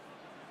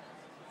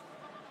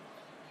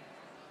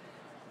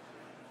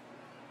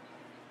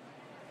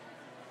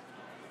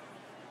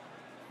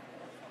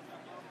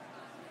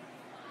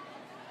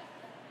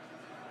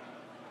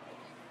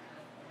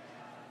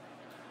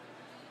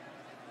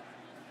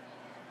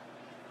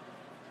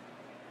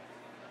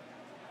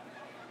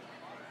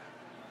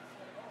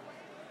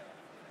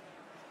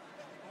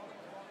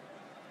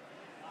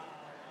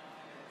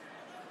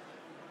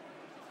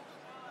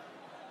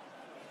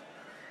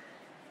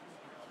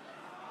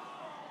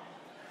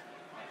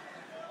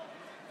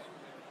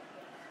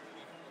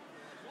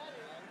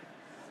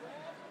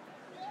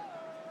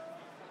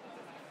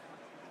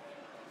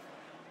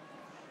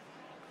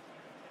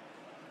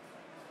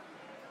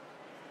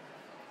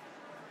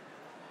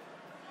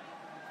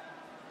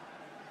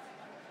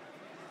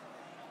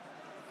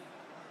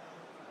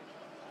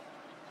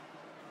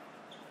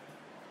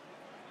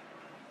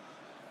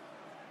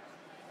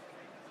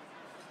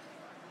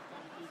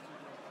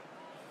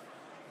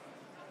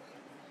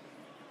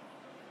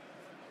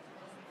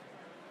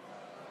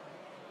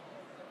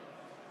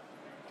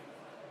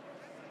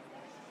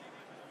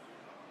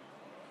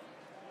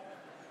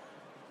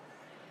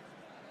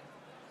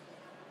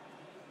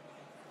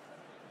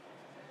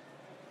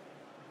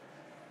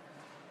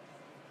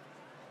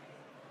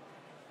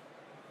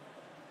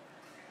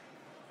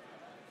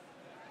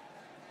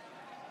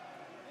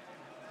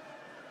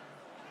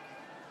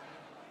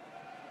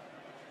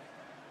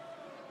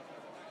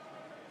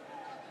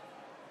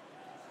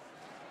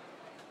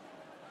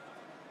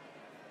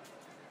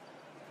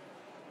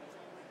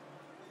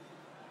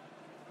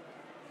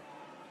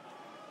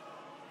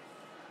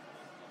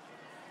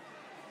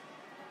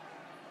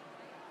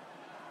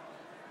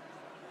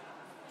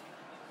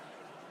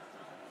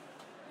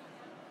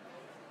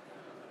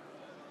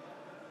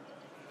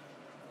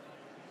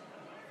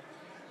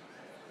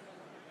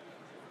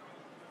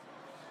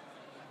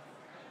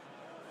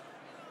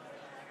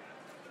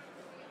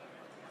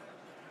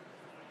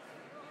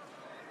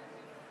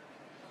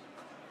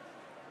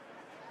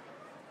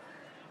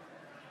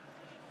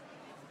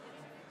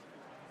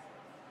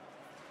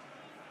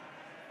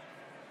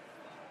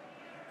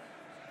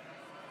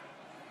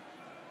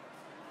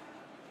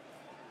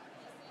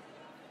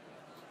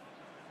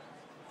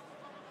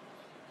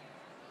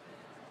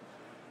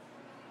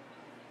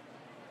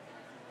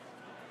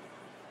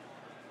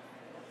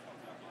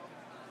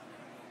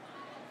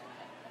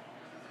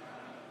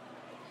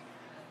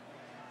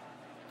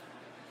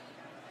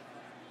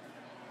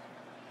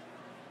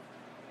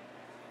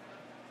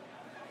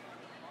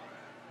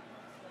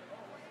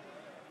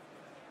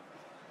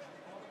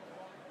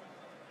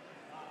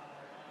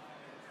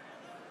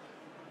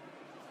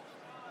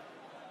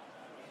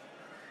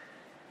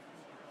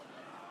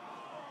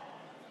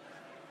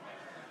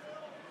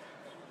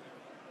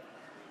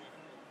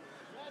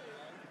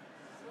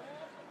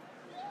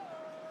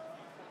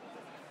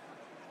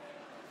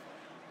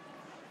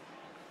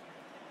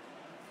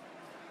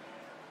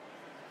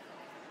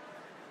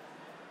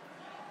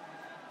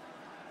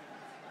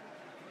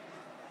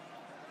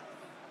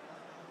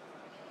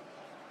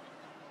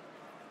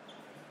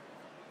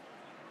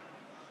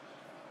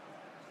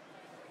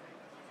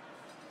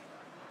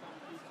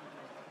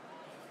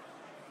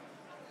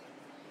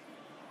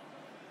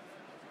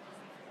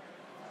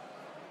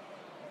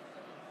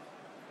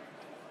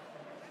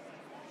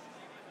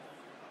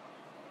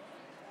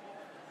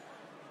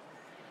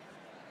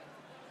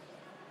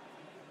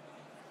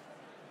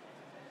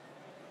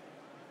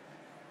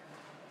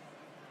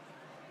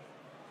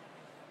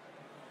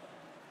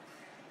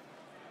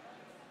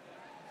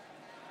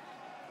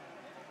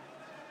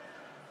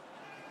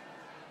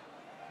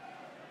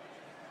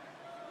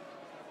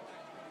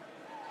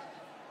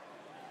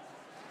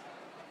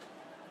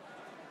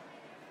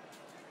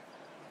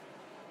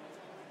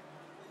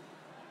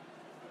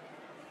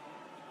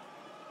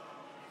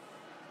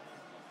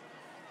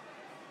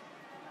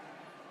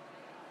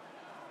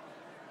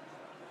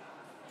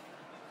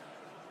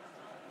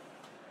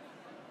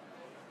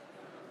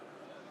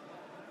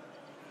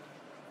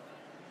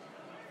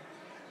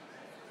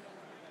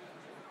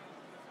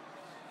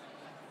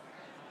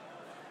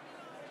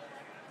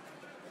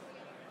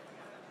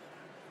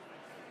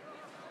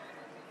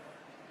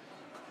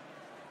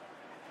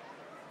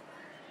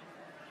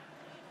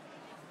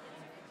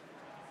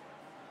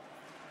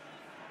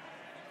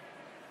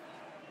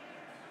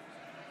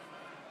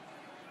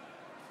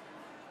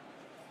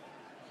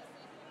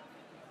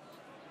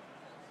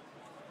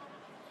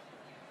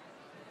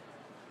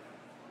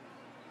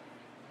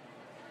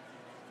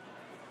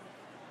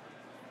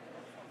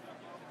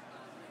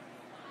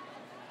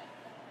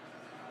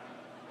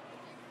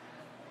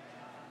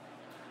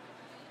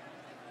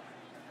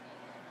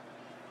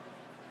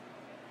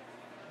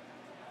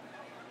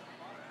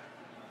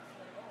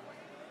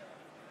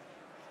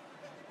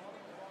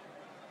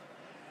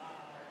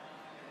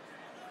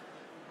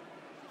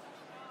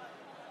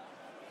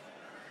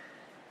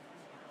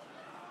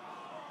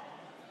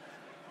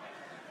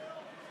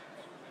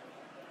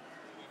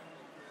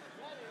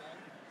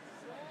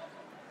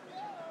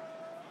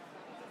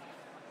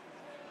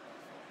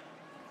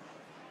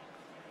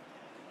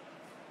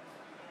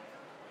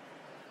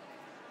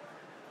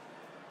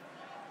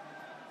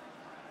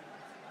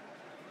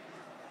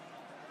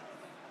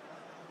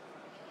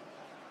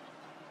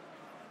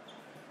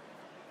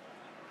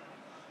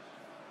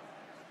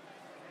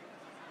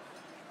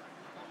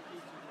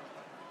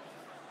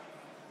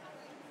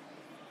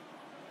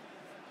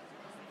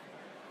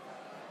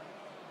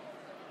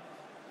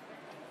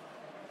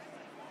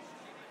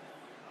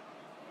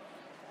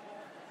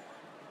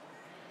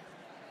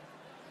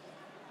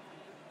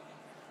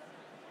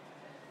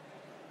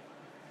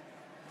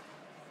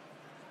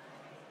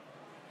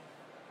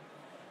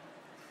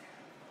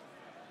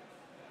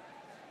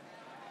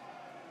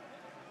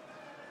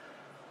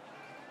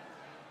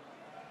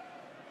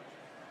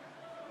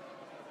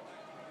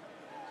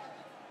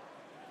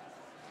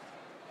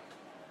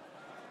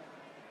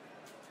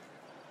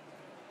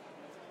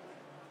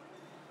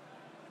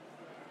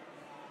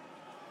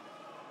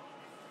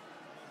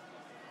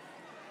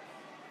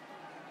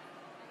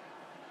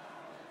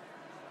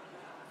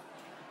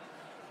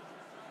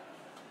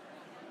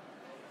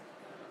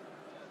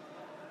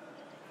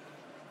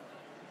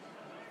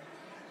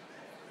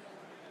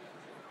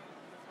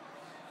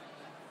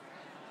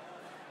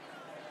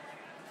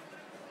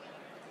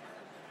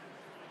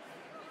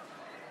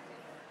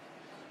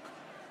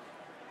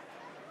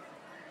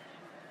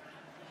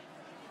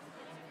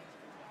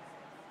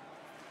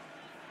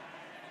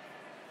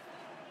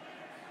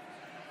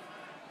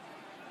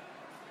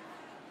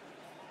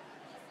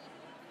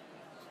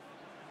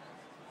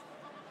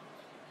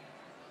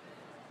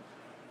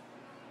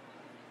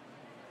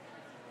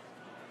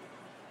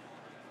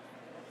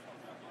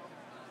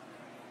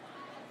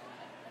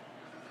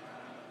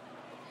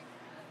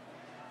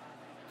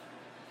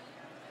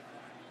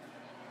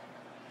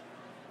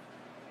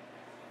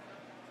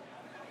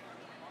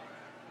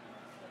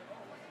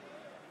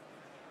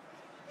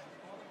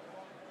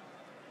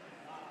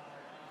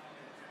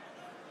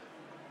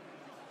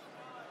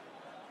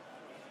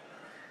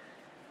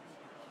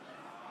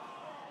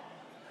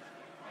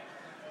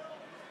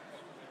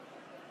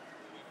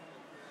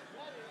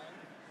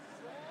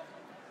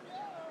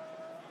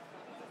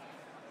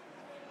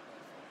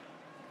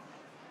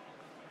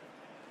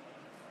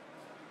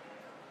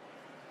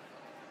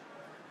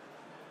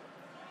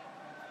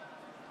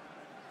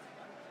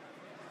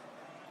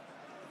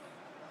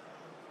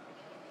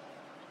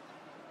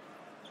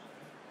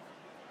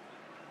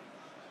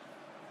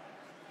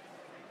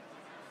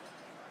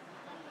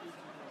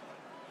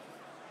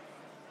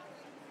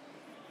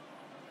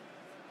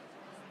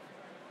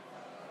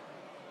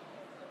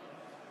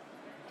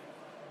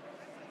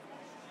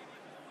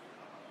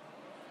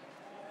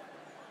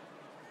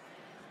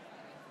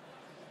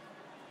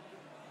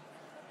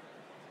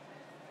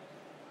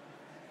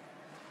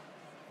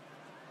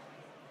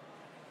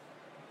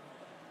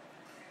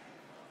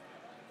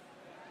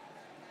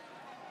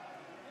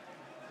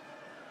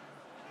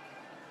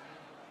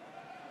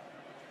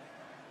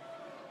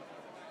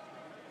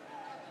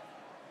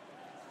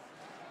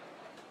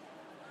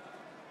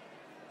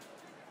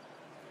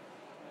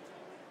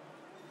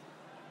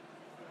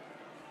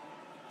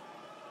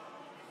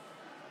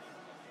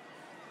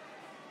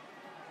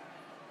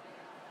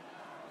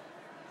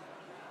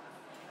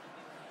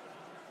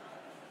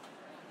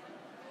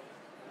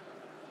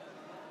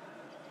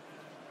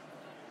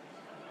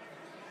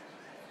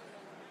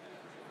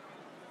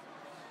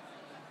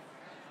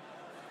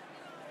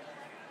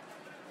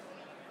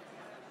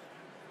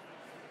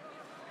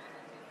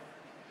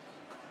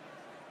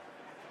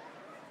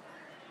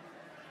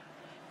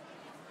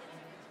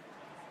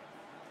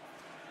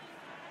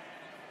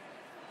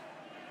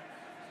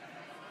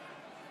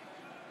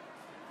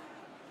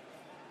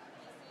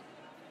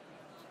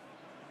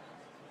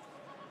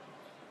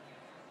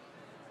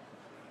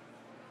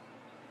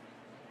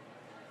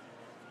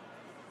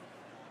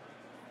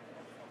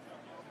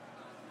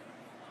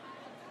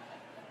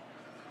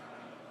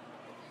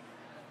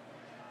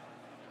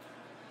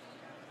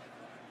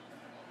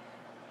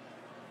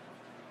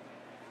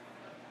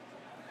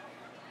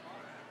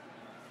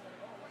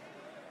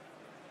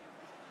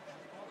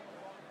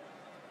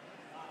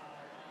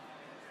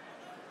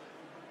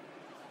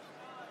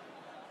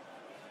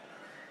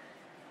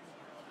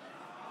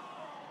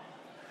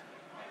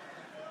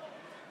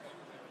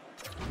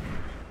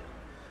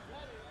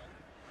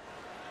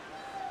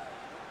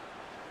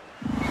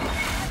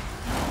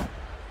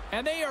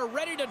 And they are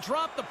ready to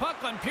drop the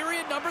puck on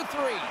period number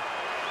 3.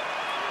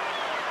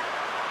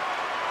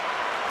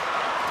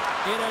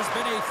 It has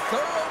been a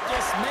thorough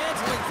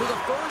dismantling for the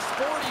first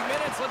 40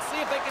 minutes. Let's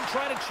see if they can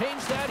try to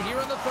change that here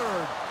in the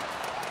third.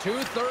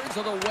 2/3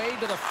 of the way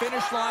to the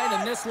finish line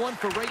in this one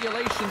for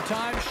regulation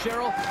time.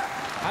 Cheryl,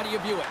 how do you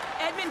view it?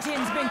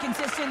 Edmonton's been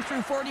consistent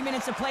through 40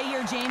 minutes of play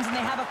here, James, and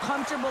they have a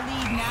comfortable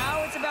lead.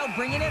 Now it's about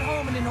bringing it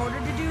home, and in order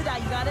to do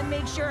that, you got to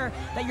make sure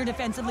that you're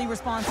defensively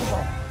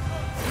responsible.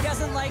 He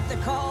doesn't like the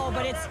call,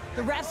 but it's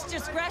the ref's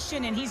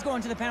discretion, and he's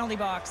going to the penalty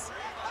box.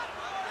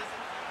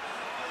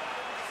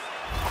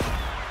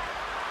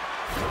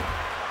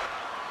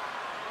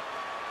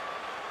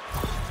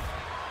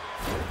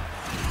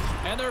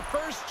 And their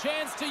first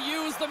chance to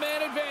use the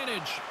man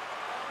advantage.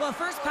 Well,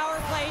 first power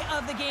play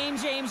of the game,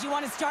 James. You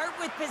want to start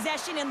with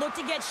possession and look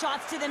to get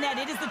shots to the net.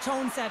 It is the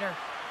tone setter.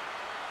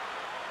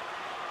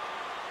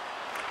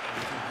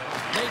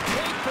 They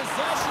take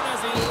possession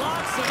as he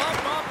locks him up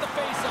off the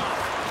faceoff.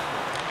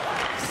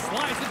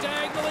 Slides it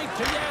diagonally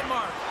to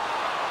Janmark.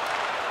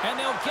 And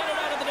they'll get it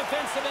out of the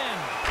defensive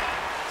end.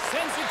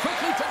 Sends it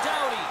quickly to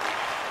Doughty.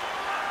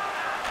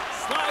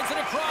 Slides it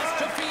across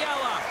to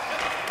Fiala.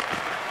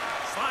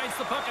 Slides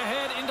the puck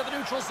ahead into the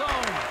neutral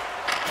zone.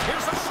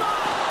 Here's a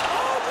shot!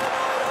 Oh,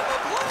 denied on the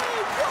play!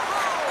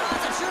 Wow!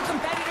 That's a true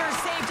competitor's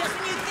save. Just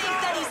when you think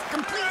that he's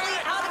completely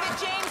out of it,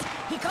 James,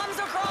 he comes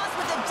across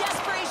with a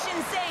desperation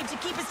save to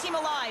keep his team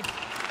alive.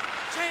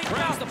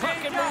 Grabs the puck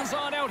and moves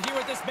on out here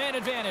with this man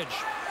advantage.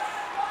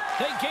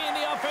 They gain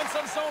the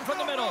offensive zone from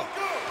the middle.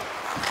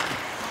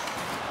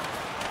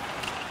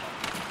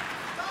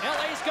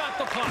 LA's got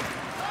the puck.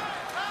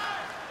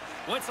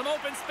 With some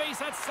open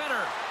space at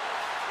center.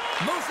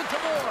 Moves it to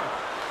Moore.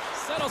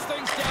 Settles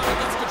things down and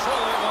gets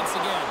control of it once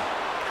again.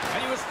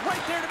 And he was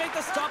right there to make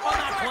the stop on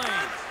that play.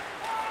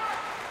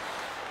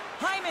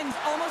 Hyman's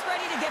almost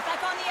ready to get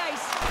back on the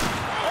ice.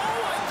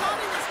 Oh, I thought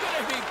he was going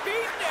to be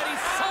beaten, and he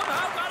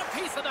somehow got a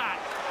piece of that.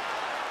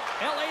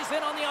 LA's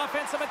in on the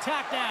offensive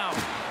attack now.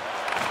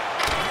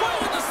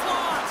 Right in the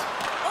slot.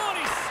 Oh, and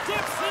he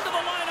steps into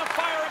the line of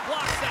fire and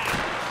blocks that.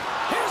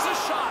 Here's a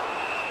shot.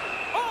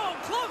 Oh,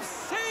 close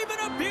save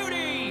and a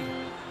beauty.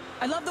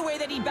 I love the way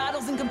that he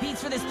battles and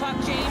competes for this puck,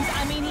 James.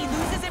 I mean, he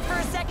loses it for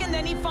a second,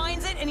 then he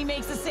finds it, and he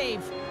makes the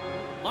save.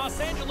 Los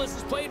Angeles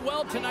has played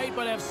well tonight,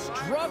 but have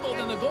struggled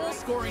in the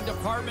goal-scoring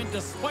department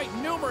despite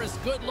numerous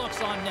good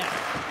looks on net.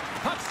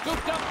 Puck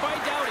scooped up by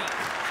Doughty.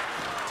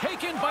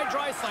 Taken by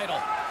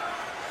Draisaitl.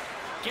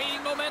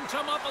 Gaining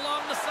momentum up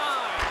along the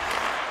side.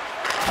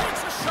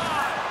 Takes a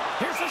shot.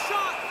 Here's a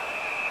shot.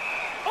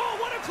 Oh,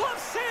 what a glove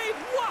save.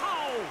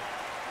 Wow.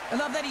 I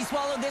love that he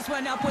swallowed this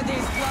one up with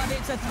his glove.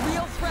 It's a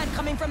real threat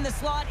coming from the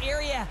slot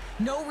area.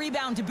 No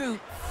rebound to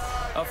boot.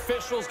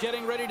 Officials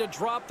getting ready to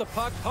drop the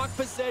puck. Puck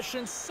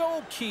possession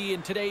so key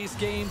in today's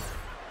game.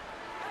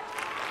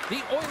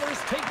 The Oilers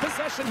take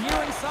possession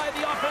here inside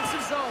the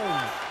offensive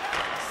zone.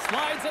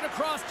 Slides it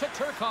across to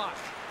Turcotte.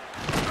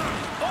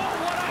 Oh,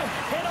 what a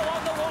hit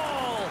along the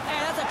wall.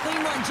 And that's a clean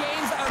one,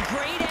 James. A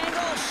great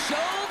angle,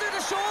 shoulder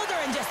to shoulder,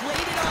 and just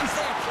laid it on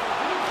thick.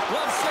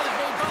 Glove save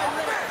made by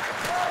Ritter.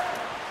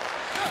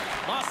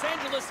 Los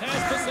Angeles has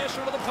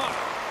possession of the puck.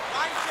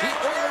 The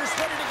Oilers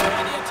ready to go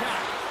on the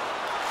attack.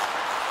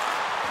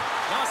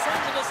 Los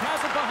Angeles has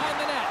it behind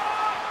the net.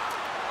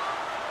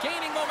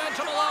 Gaining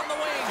momentum along the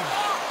wing.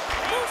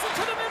 Moves it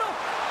to the middle.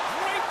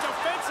 Great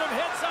defensive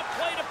heads-up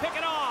play to pick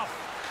it off.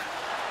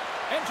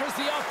 Enters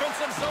the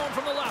offensive zone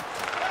from the left.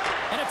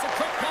 And it's a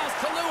quick pass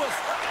to Lewis.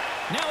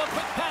 Now a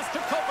quick pass to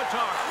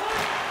Kopitar.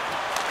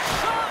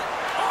 Shot!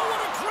 Oh,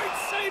 what a great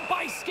save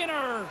by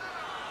Skinner.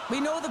 We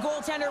know the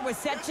goaltender was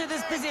set to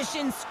this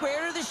position,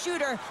 square to the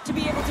shooter, to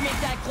be able to make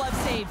that glove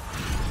save.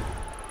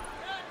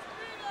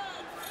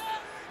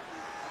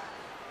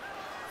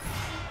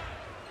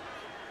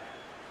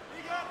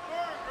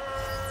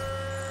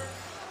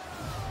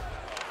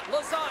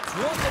 Lazat's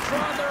won the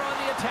draw there on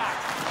the attack.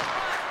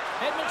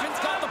 Edmonton's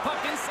got the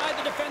puck inside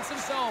the defensive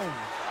zone.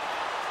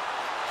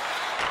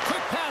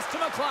 Quick pass to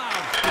McLeod.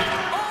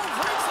 Oh,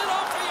 breaks it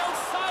off the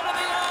outside of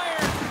the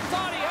iron.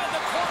 Thought he had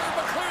the corner,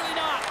 but clearly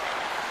not.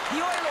 The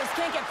Oilers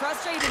can't get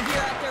frustrated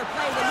here at their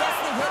play. Yes,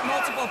 they hit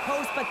multiple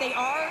posts, but they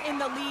are in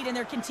the lead, and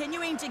they're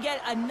continuing to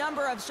get a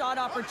number of shot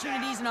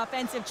opportunities and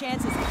offensive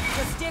chances.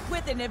 So stick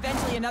with it, and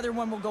eventually another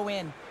one will go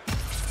in.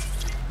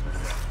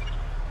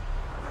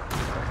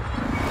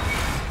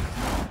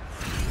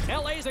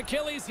 LA's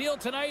Achilles heel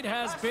tonight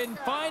has been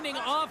finding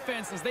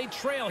offense as they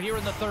trail here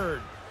in the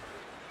third.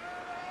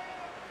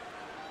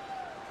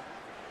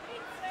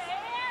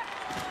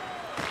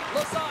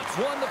 Lazat's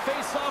won the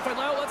face-off, and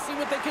now let's see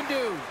what they can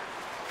do.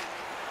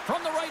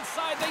 From the right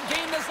side, they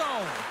gain the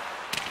zone.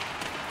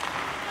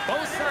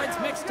 Both sides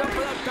mixed up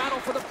for that battle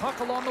for the puck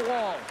along the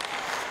wall.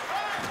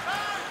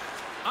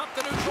 Up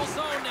the neutral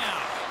zone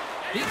now.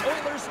 The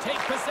Oilers take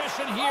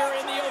possession here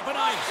in the open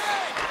ice.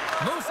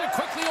 Moves it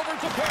quickly over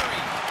to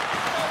Perry.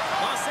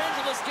 Los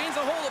Angeles gains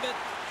a hold of it.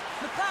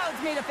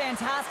 McLeod's made a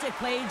fantastic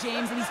play,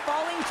 James, and he's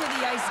falling to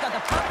the ice. He's got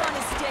the puck on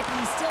his stick, and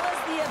he still has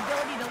the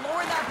ability to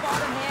lower that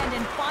bottom hand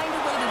and find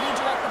a way to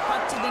redirect the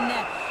puck to the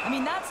net. I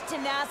mean, that's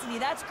tenacity,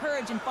 that's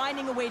courage, and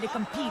finding a way to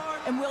compete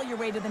and will your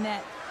way to the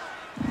net.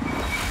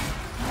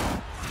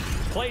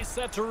 Play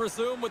set to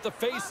resume with the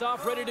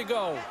face-off ready to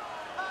go.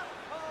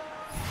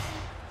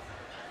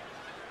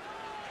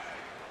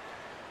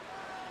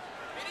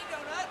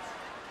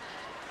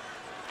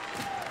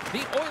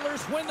 The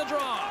Oilers win the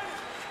draw.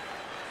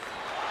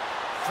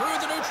 Through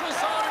the neutral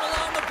zone and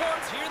along the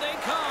boards. Here they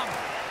come.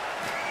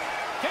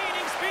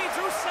 Gaining speed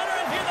through center,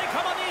 and here they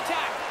come on the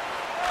attack.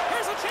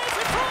 Here's a chance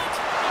in front.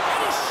 And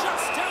he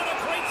shuts down a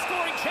great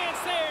scoring chance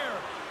there.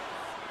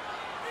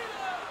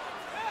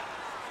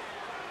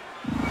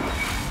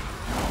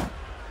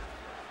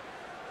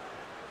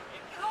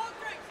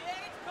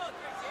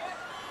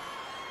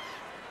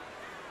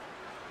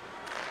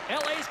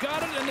 LA's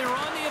got it, and they're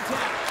on the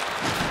attack.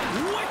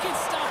 Wicked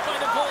stop by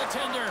the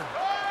goaltender.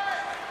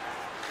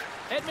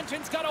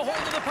 Edmonton's got a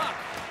hold of the puck.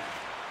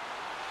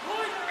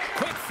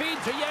 Quick feed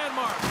to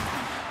Janmark.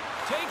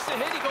 Takes the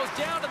hit, he goes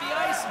down to the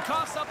ice and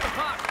coughs up the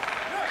puck.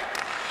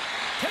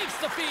 Takes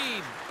the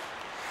feed.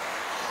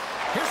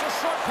 Here's a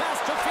short pass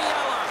to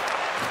Fiala.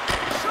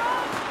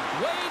 Shot!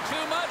 Way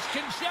too much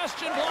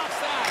congestion blocks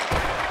that.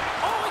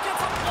 Oh, he gets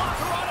a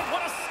blocker on it.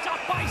 What a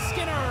stop by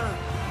Skinner.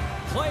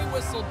 Play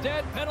whistle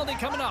dead, penalty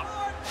coming up.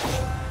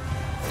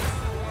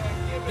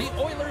 The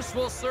Oilers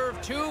will serve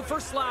 2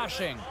 for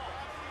slashing.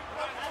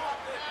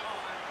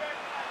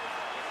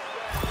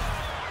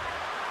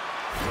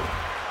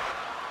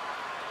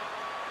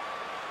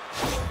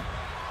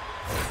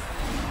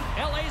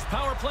 LA's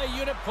power play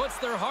unit puts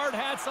their hard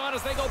hats on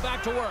as they go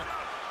back to work.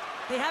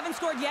 They haven't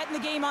scored yet in the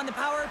game on the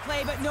power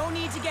play, but no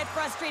need to get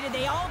frustrated.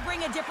 They all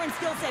bring a different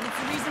skill set. It's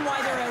the reason why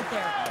they're out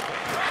there.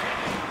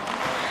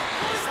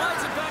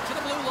 Slides it back to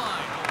the blue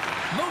line.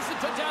 Moves it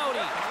to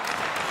Doughty.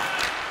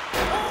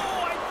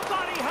 Oh, I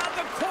thought he had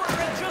the corner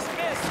and just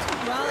missed.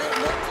 Well, it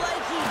looked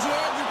like he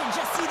did. You can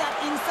just see that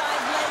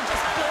inside leg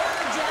just bear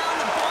down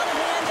the bottom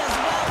hand as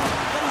well,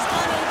 but he's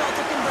unable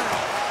to convert.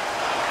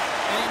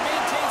 And he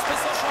maintains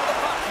possession of the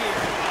puck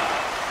here.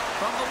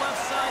 From the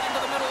left side into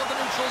the middle of the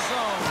neutral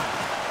zone.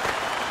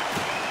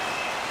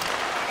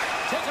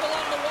 Taken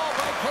along the wall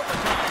by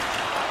Kopitar.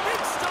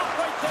 Big stop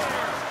right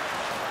there.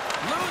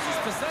 Loses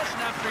possession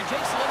after he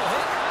takes a little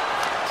hit.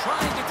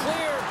 Trying to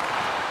clear.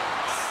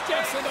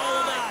 Sticks and all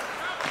of that.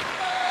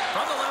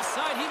 From the left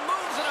side, he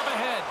moves it up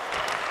ahead.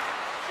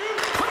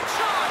 Quick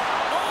shot.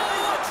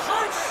 Oh, a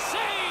great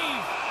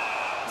save.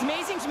 It's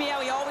amazing to me how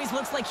he always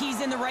looks like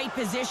he's in the right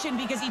position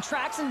because he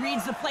tracks and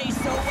reads the play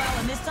so well.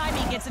 And this time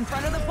he gets in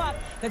front of the puck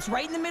that's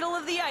right in the middle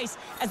of the ice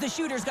as the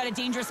shooter's got a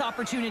dangerous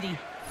opportunity.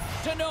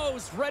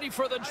 Deneau's ready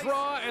for the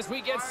draw as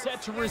we get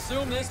set to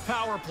resume this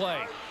power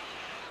play.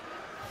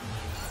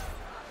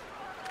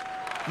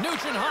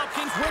 Nugent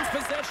Hopkins wins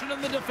possession in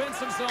the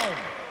defensive zone.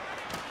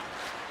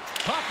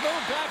 Puck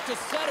moved back to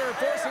center,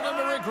 forcing him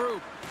to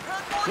regroup.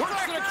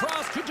 Works it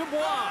across to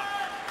Dubois.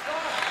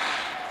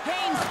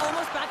 Haynes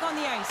almost back on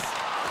the ice.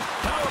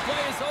 Power play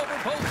is over.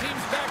 Both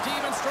teams back to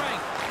even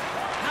strength.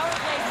 Power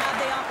plays have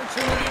the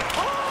opportunity.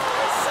 Oh,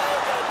 he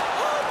saved it!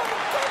 Oh, my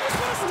goodness,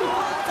 what a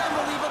stop! That's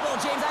unbelievable,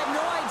 James. I have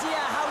no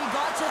idea how he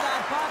got to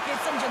that puck.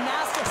 It's some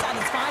gymnastics at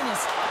its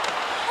finest.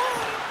 Oh,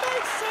 he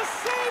makes the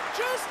save,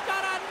 just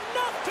not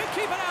enough to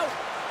keep it out.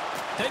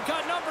 They've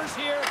got numbers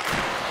here.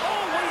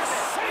 Oh, what a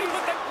save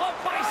with the glove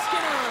by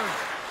Skinner.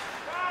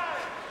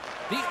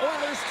 The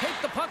Oilers take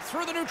the puck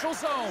through the neutral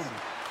zone.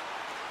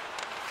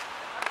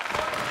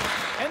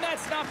 And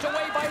that's knocked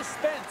away by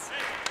Spence.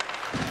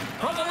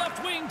 From the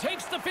left wing,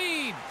 takes the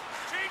feed.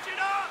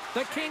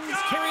 The Kings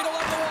carried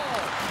along the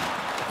wall.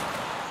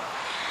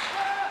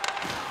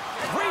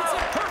 Reads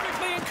it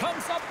perfectly and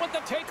comes up with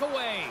the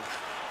takeaway.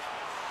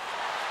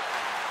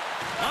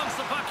 Bumps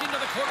the puck into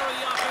the corner of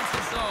the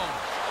offensive zone.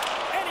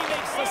 And he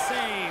makes the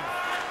save.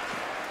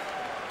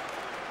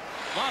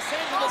 Los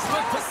Angeles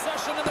with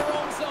possession in their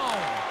own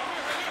zone.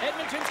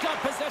 Edmonton's got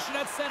possession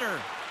at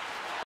center.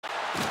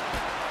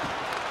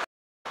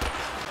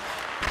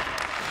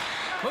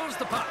 Moves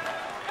the puck.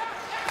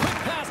 Quick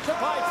pass to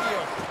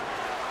Byfield.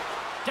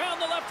 Down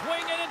the left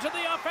wing and into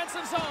the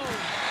offensive zone.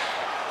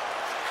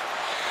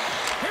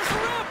 Here's the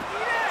rip.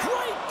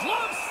 Great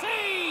glove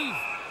save.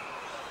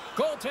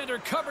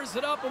 Goaltender covers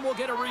it up and we'll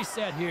get a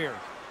reset here.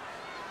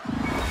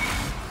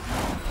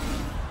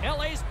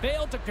 LA's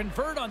failed to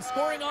convert on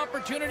scoring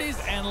opportunities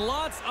and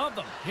lots of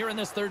them here in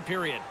this third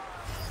period.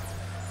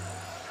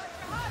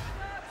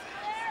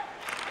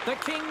 The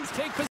Kings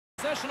take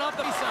possession off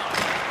the side.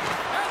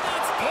 And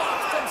that's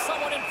blocked from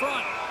someone in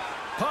front.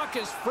 Puck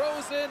is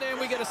frozen and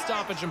we get a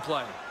stoppage in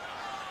play.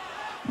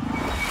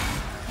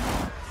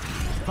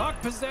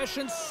 Puck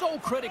possession so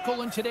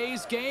critical in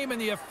today's game, and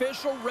the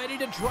official ready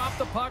to drop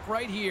the puck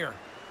right here.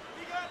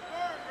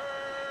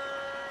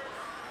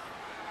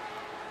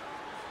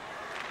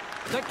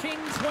 The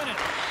Kings win it.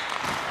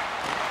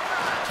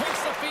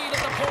 Takes the feed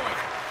at the point.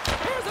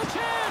 Here's a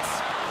chance.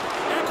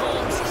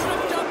 Eccles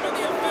tripped up and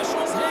the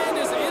official's hand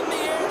is in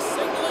the air.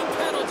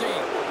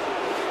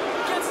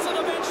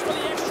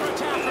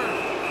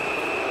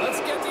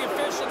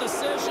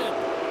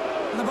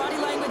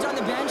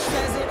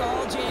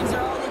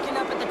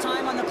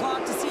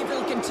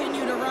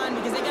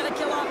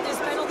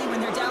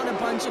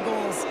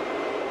 goals.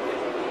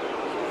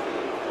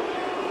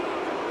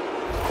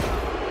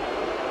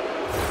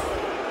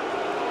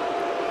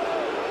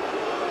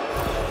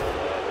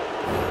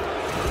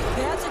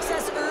 They had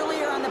success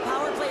earlier on the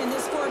power play in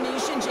this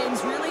formation,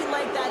 James. Really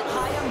like that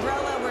high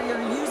umbrella where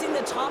you're using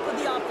the top of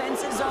the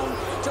offensive zone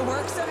to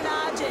work some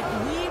magic,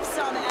 weave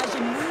some as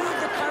you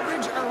move the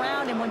coverage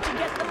around. And once you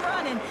get them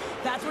running,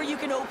 that's where you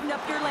can open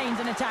up your lanes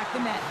and attack the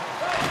net.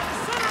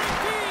 Centering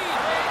feed.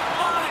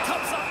 Oh, it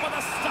comes up with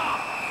a stop.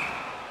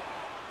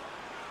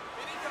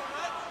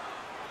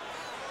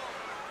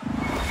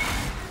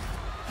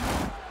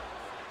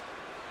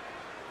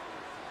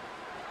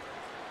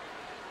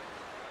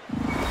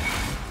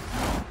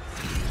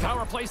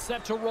 Power play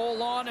set to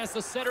roll on as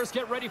the setters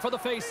get ready for the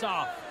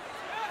faceoff.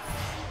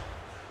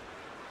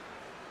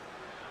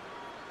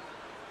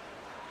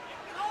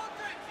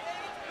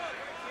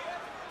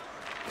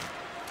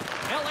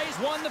 LA's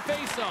won the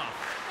faceoff.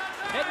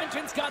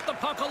 Edmonton's got the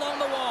puck along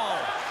the wall.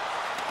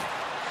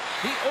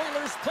 The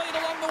Oilers played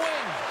along the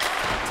wing.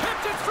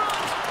 Tipped in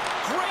front.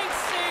 Great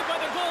save by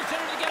the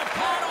goaltender to get a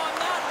pad on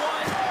that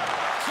one.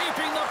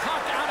 Keeping the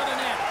puck out of the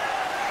net.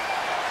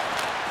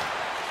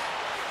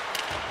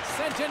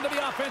 Sent into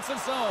the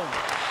offensive zone.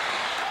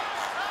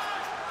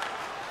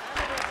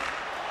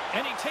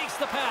 And he takes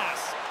the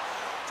pass.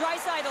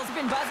 Draisaitl's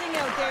been buzzing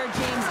out there,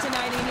 James,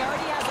 tonight, and he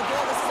already has a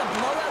goal. This is a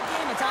blowout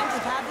game. It's time to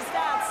pad the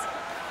stats.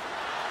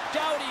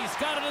 Doughty's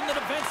got it in the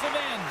defensive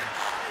end.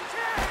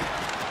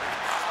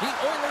 The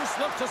Oilers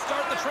look to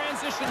start the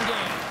transition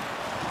game.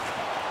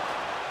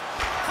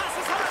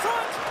 Passes out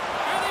front,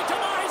 and he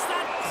denies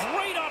that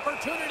great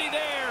opportunity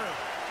there.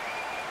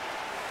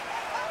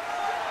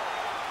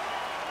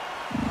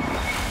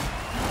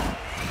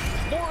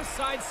 North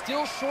side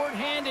still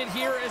short-handed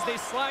here as they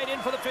slide in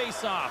for the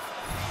faceoff.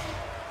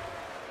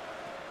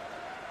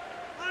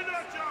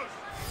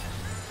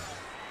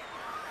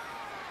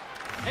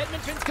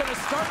 Edmonton's going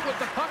to start with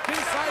the puck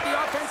inside the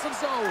offensive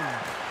zone.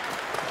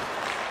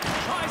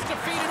 Tries to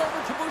feed it over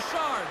to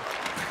Bouchard.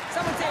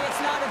 Some would say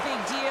it's not a big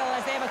deal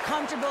as they have a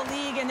comfortable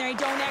league and they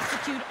don't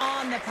execute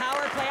on the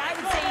power play. I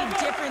would say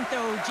different,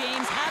 though,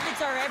 James.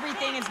 Habits are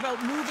everything. It's about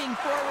moving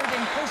forward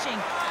and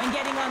pushing and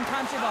getting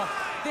uncomfortable.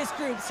 This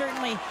group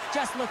certainly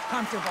just looks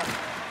comfortable.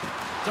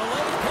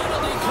 Delayed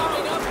penalty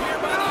coming up here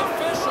by the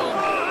official.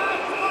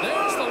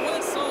 There's the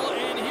whistle,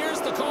 and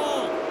here's the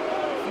call.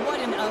 What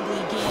an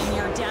ugly game.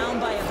 You're down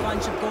by a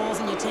bunch of goals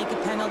and you take a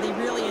penalty.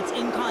 Really, it's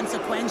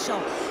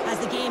inconsequential as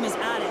the game is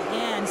out of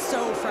hand.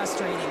 So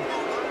frustrating.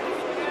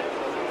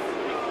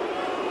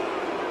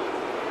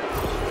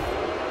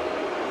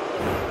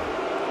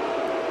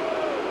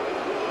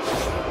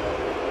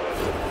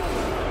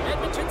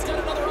 Edmonton's got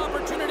another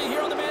opportunity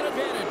here on the man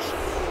advantage.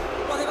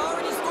 Well, they've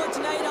already scored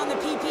tonight on the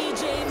PP,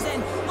 James,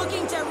 and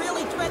looking to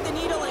really thread the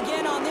needle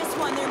again on this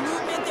one. Their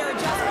movement, their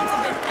adjustments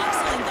have been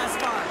excellent thus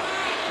far.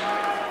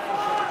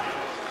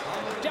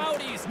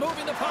 Doughty's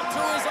moving the puck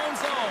through his own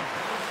zone.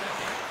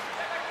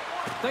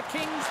 The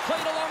Kings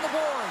played along the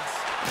boards.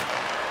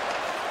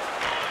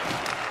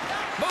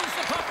 Moves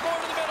the puck more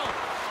to the middle.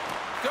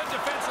 Good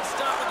defensive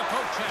stop with the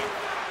poke check.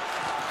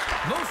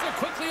 Moves it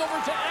quickly over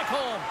to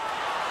Ekholm.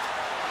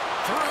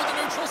 Through the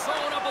neutral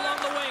zone up along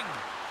the wing.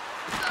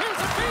 Here's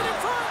a feed in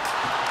front.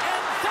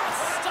 And that's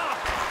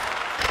stopped.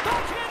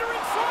 Backhander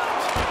in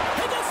front.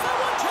 He gets that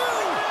one too.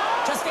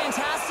 Just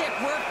fantastic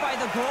work by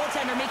the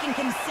goaltender, making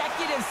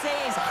consecutive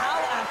saves. How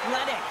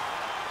athletic.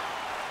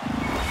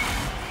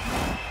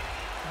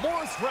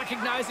 Morris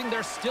recognizing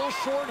they're still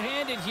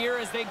short-handed here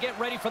as they get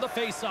ready for the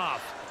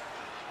face-off.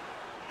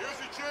 Here's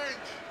a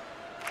change.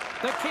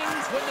 The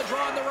Kings win the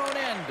draw on their own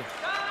end.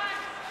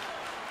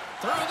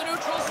 Through the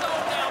neutral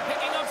zone now,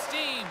 picking up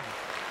steam.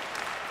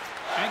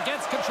 And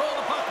gets control of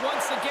the puck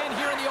once again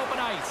here in the open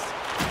ice.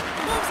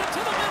 Moves it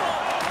to the middle.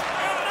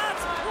 And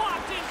that's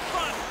blocked in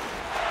front.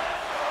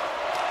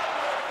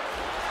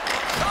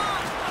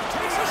 Shot.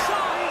 Takes a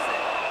shot.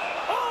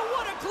 Oh,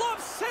 what a glove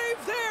save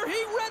there.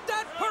 He read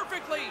that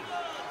perfectly.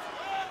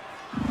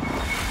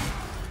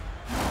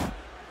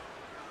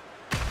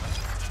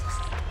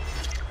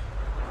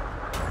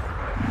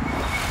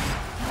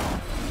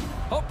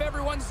 Hope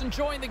everyone's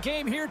enjoying the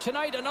game here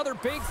tonight. Another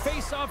big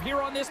face-off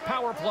here on this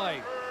power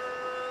play.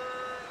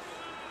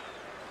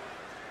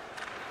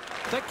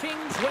 The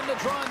Kings win the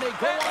draw and they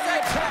go on the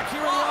attack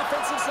here in the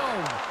offensive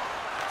zone.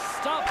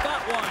 Stop that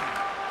one.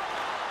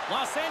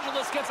 Los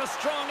Angeles gets a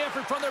strong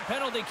effort from their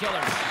penalty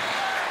killers.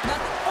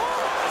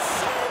 Oh,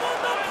 save on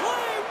the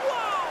play!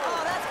 Wow!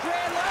 Oh, that's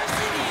grand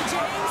larceny,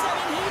 James. I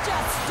mean, he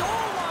just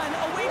stole one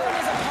away from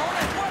his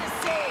opponent. What a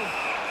save.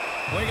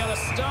 We got a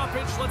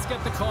stoppage. Let's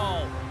get the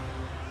call.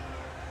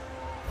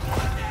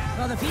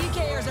 Well, the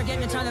PKers are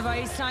getting a ton of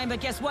ice time, but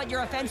guess what?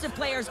 Your offensive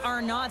players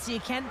are not, so you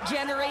can't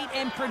generate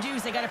and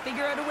produce. They got to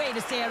figure out a way to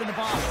stay out of the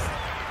box.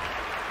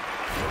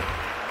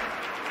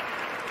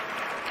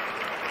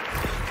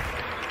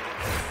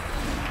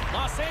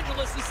 Los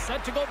Angeles is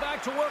set to go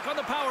back to work on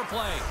the power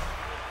play.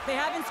 They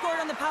haven't scored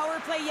on the power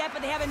play yet,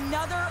 but they have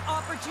another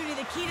opportunity.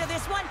 The key to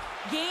this one,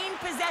 gain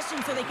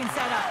possession so they can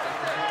set up.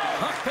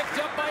 Puck picked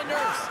up by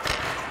Nurse.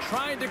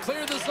 trying to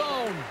clear the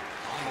zone.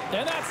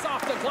 And that's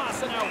off the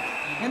glass and out.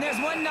 And there's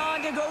one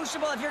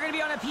non-negotiable if you're going to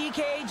be on a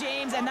PK,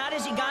 James, and that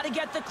is you got to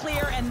get the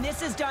clear, and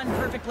this is done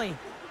perfectly.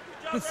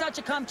 With such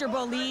a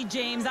comfortable lead,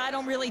 James, I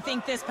don't really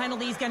think this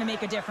penalty is going to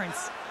make a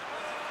difference.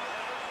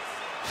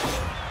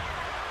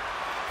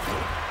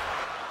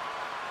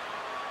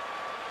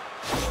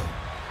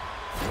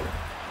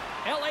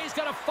 LA's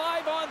got a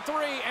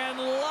 5-on-3 and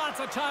lots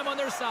of time on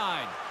their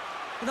side.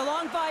 With a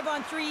long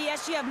 5-on-3,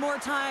 yes, you have more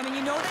time, and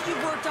you know that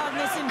you've worked on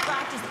this in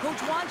practice. The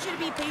coach wants you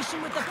to be patient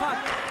with the puck,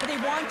 but they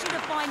want you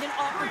to find an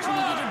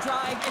opportunity to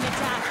drive and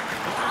attack.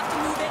 You have to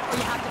move it or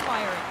you have to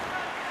fire it.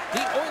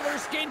 The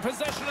Oilers gain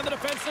possession in the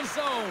defensive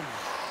zone.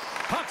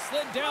 Puck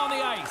slid down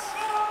the ice.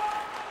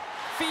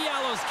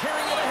 Fiala's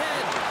carrying it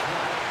ahead.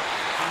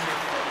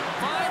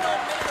 Final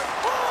minute.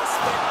 Oh,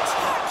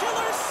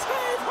 spectacular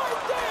save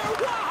right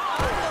there. Wow.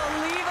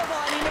 Unbelievable.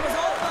 I mean, it was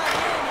all but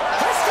in.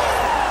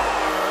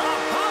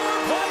 Power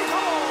play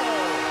goal.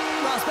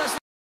 Well, especially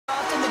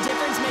often the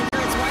difference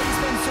maker. It's why you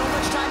spend so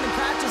much time in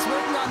practice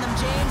working on them,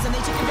 James, and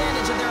they took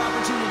advantage of their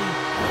opportunity.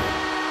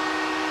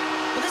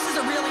 Well, this is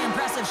a really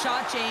impressive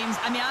shot, James.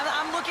 I mean,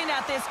 I'm looking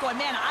at this going,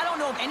 man, I don't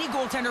know if any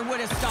goaltender would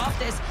have stopped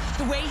this.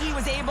 The way he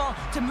was able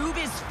to move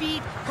his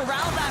feet,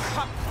 corral that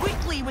puck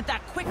quickly with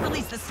that quick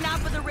release, the snap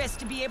of the wrist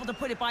to be able to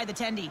put it by the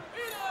tendy.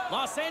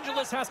 Los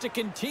Angeles has to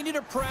continue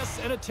to press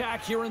and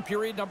attack here in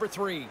period number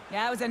 3.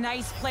 Yeah, it was a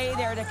nice play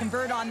there to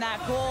convert on that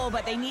goal,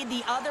 but they need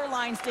the other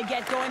lines to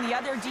get going, the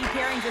other deep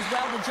pairings as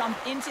well to jump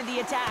into the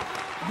attack.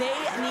 They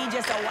need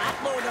just a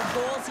whack-load of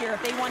goals here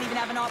if they want to even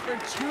have an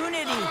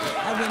opportunity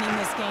at winning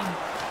this game.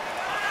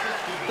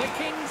 The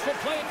Kings will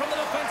play it from the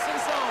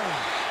defensive zone.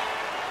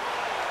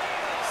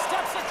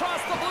 Steps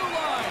across the blue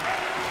line.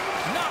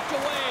 Knocked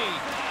away.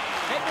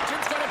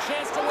 Edmonton's got a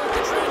chance to work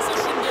the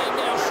transition game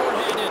now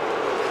shorthanded.